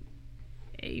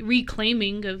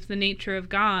reclaiming of the nature of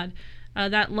God.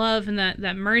 That love and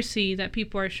that mercy that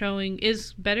people are showing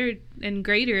is better and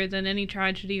greater than any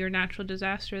tragedy or natural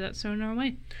disaster that's thrown our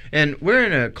way. And we're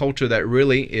in a culture that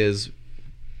really is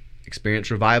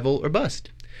experience revival or bust.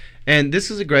 And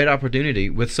this is a great opportunity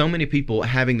with so many people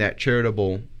having that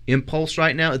charitable impulse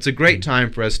right now. It's a great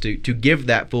time for us to give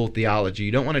that full theology.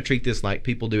 You don't want to treat this like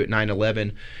people do at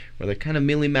 9/11, where they're kind of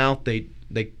mealy-mouthed. They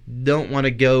don't want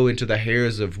to go into the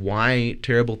hairs of why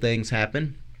terrible things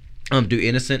happen. Do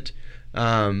innocent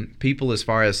people, as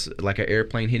far as like an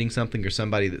airplane hitting something or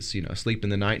somebody that's asleep in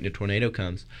the night and a tornado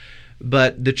comes.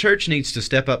 But the church needs to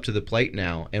step up to the plate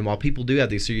now, and while people do have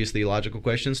these serious theological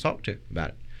questions, talk to about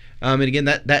it. And again,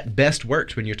 that best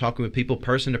works when you're talking with people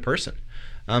person to person.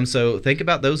 So think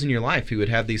about those in your life who would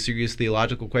have these serious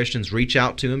theological questions. Reach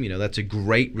out to them. That's a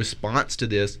great response to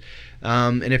this.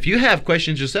 And if you have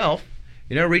questions yourself,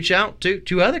 reach out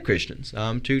to other Christians,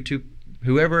 to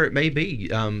whoever it may be,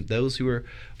 those who are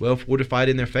well fortified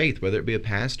in their faith, whether it be a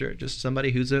pastor, just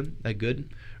somebody who's a good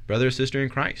brother or sister in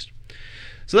Christ.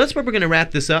 So that's where we're going to wrap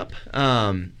this up.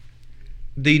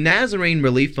 The Nazarene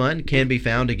Relief Fund can be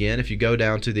found again if you go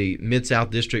down to the Mid-South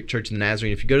District Church of the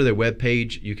Nazarene. If you go to their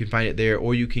webpage, you can find it there,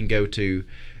 or you can go to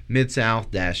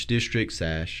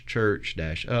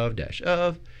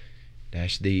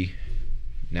midsouth-district-church-of-the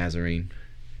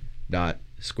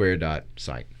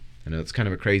Nazarene.square.site. I know it's kind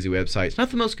of a crazy website. It's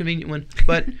not the most convenient one,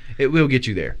 but it will get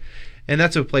you there. And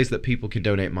that's a place that people can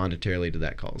donate monetarily to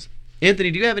that cause. Anthony,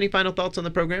 do you have any final thoughts on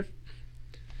the program?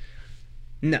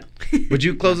 No. Would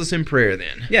you close us in prayer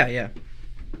then? Yeah.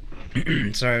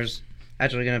 Sorry, I was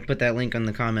actually going to put that link on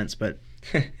the comments, but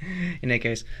in any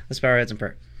case, let's bow our heads in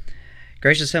prayer.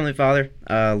 Gracious Heavenly Father,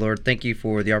 Lord, thank you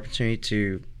for the opportunity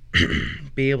to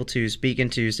be able to speak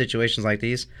into situations like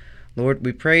these. Lord,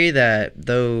 we pray that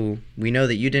though we know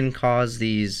that you didn't cause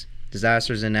these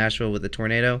disasters in Nashville with the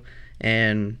tornado,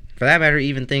 and for that matter,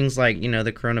 even things like,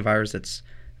 the coronavirus that's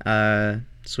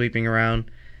sweeping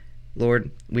around,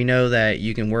 Lord, we know that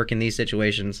you can work in these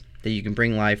situations, that you can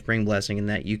bring life, bring blessing, and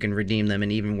that you can redeem them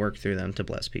and even work through them to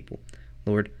bless people.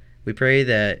 Lord, we pray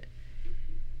that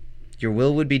your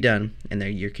will would be done and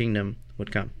that your kingdom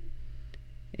would come.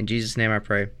 In Jesus' name I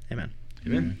pray. Amen.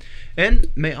 Amen. And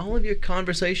may all of your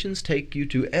conversations take you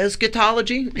to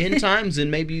eschatology, end times,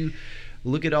 and maybe you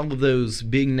look at all of those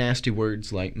big nasty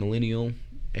words like millennial,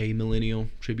 amillennial,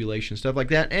 tribulation, stuff like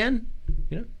that, and,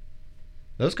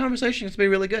 those conversations can be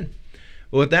really good.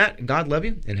 Well, with that, God love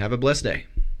you, and have a blessed day.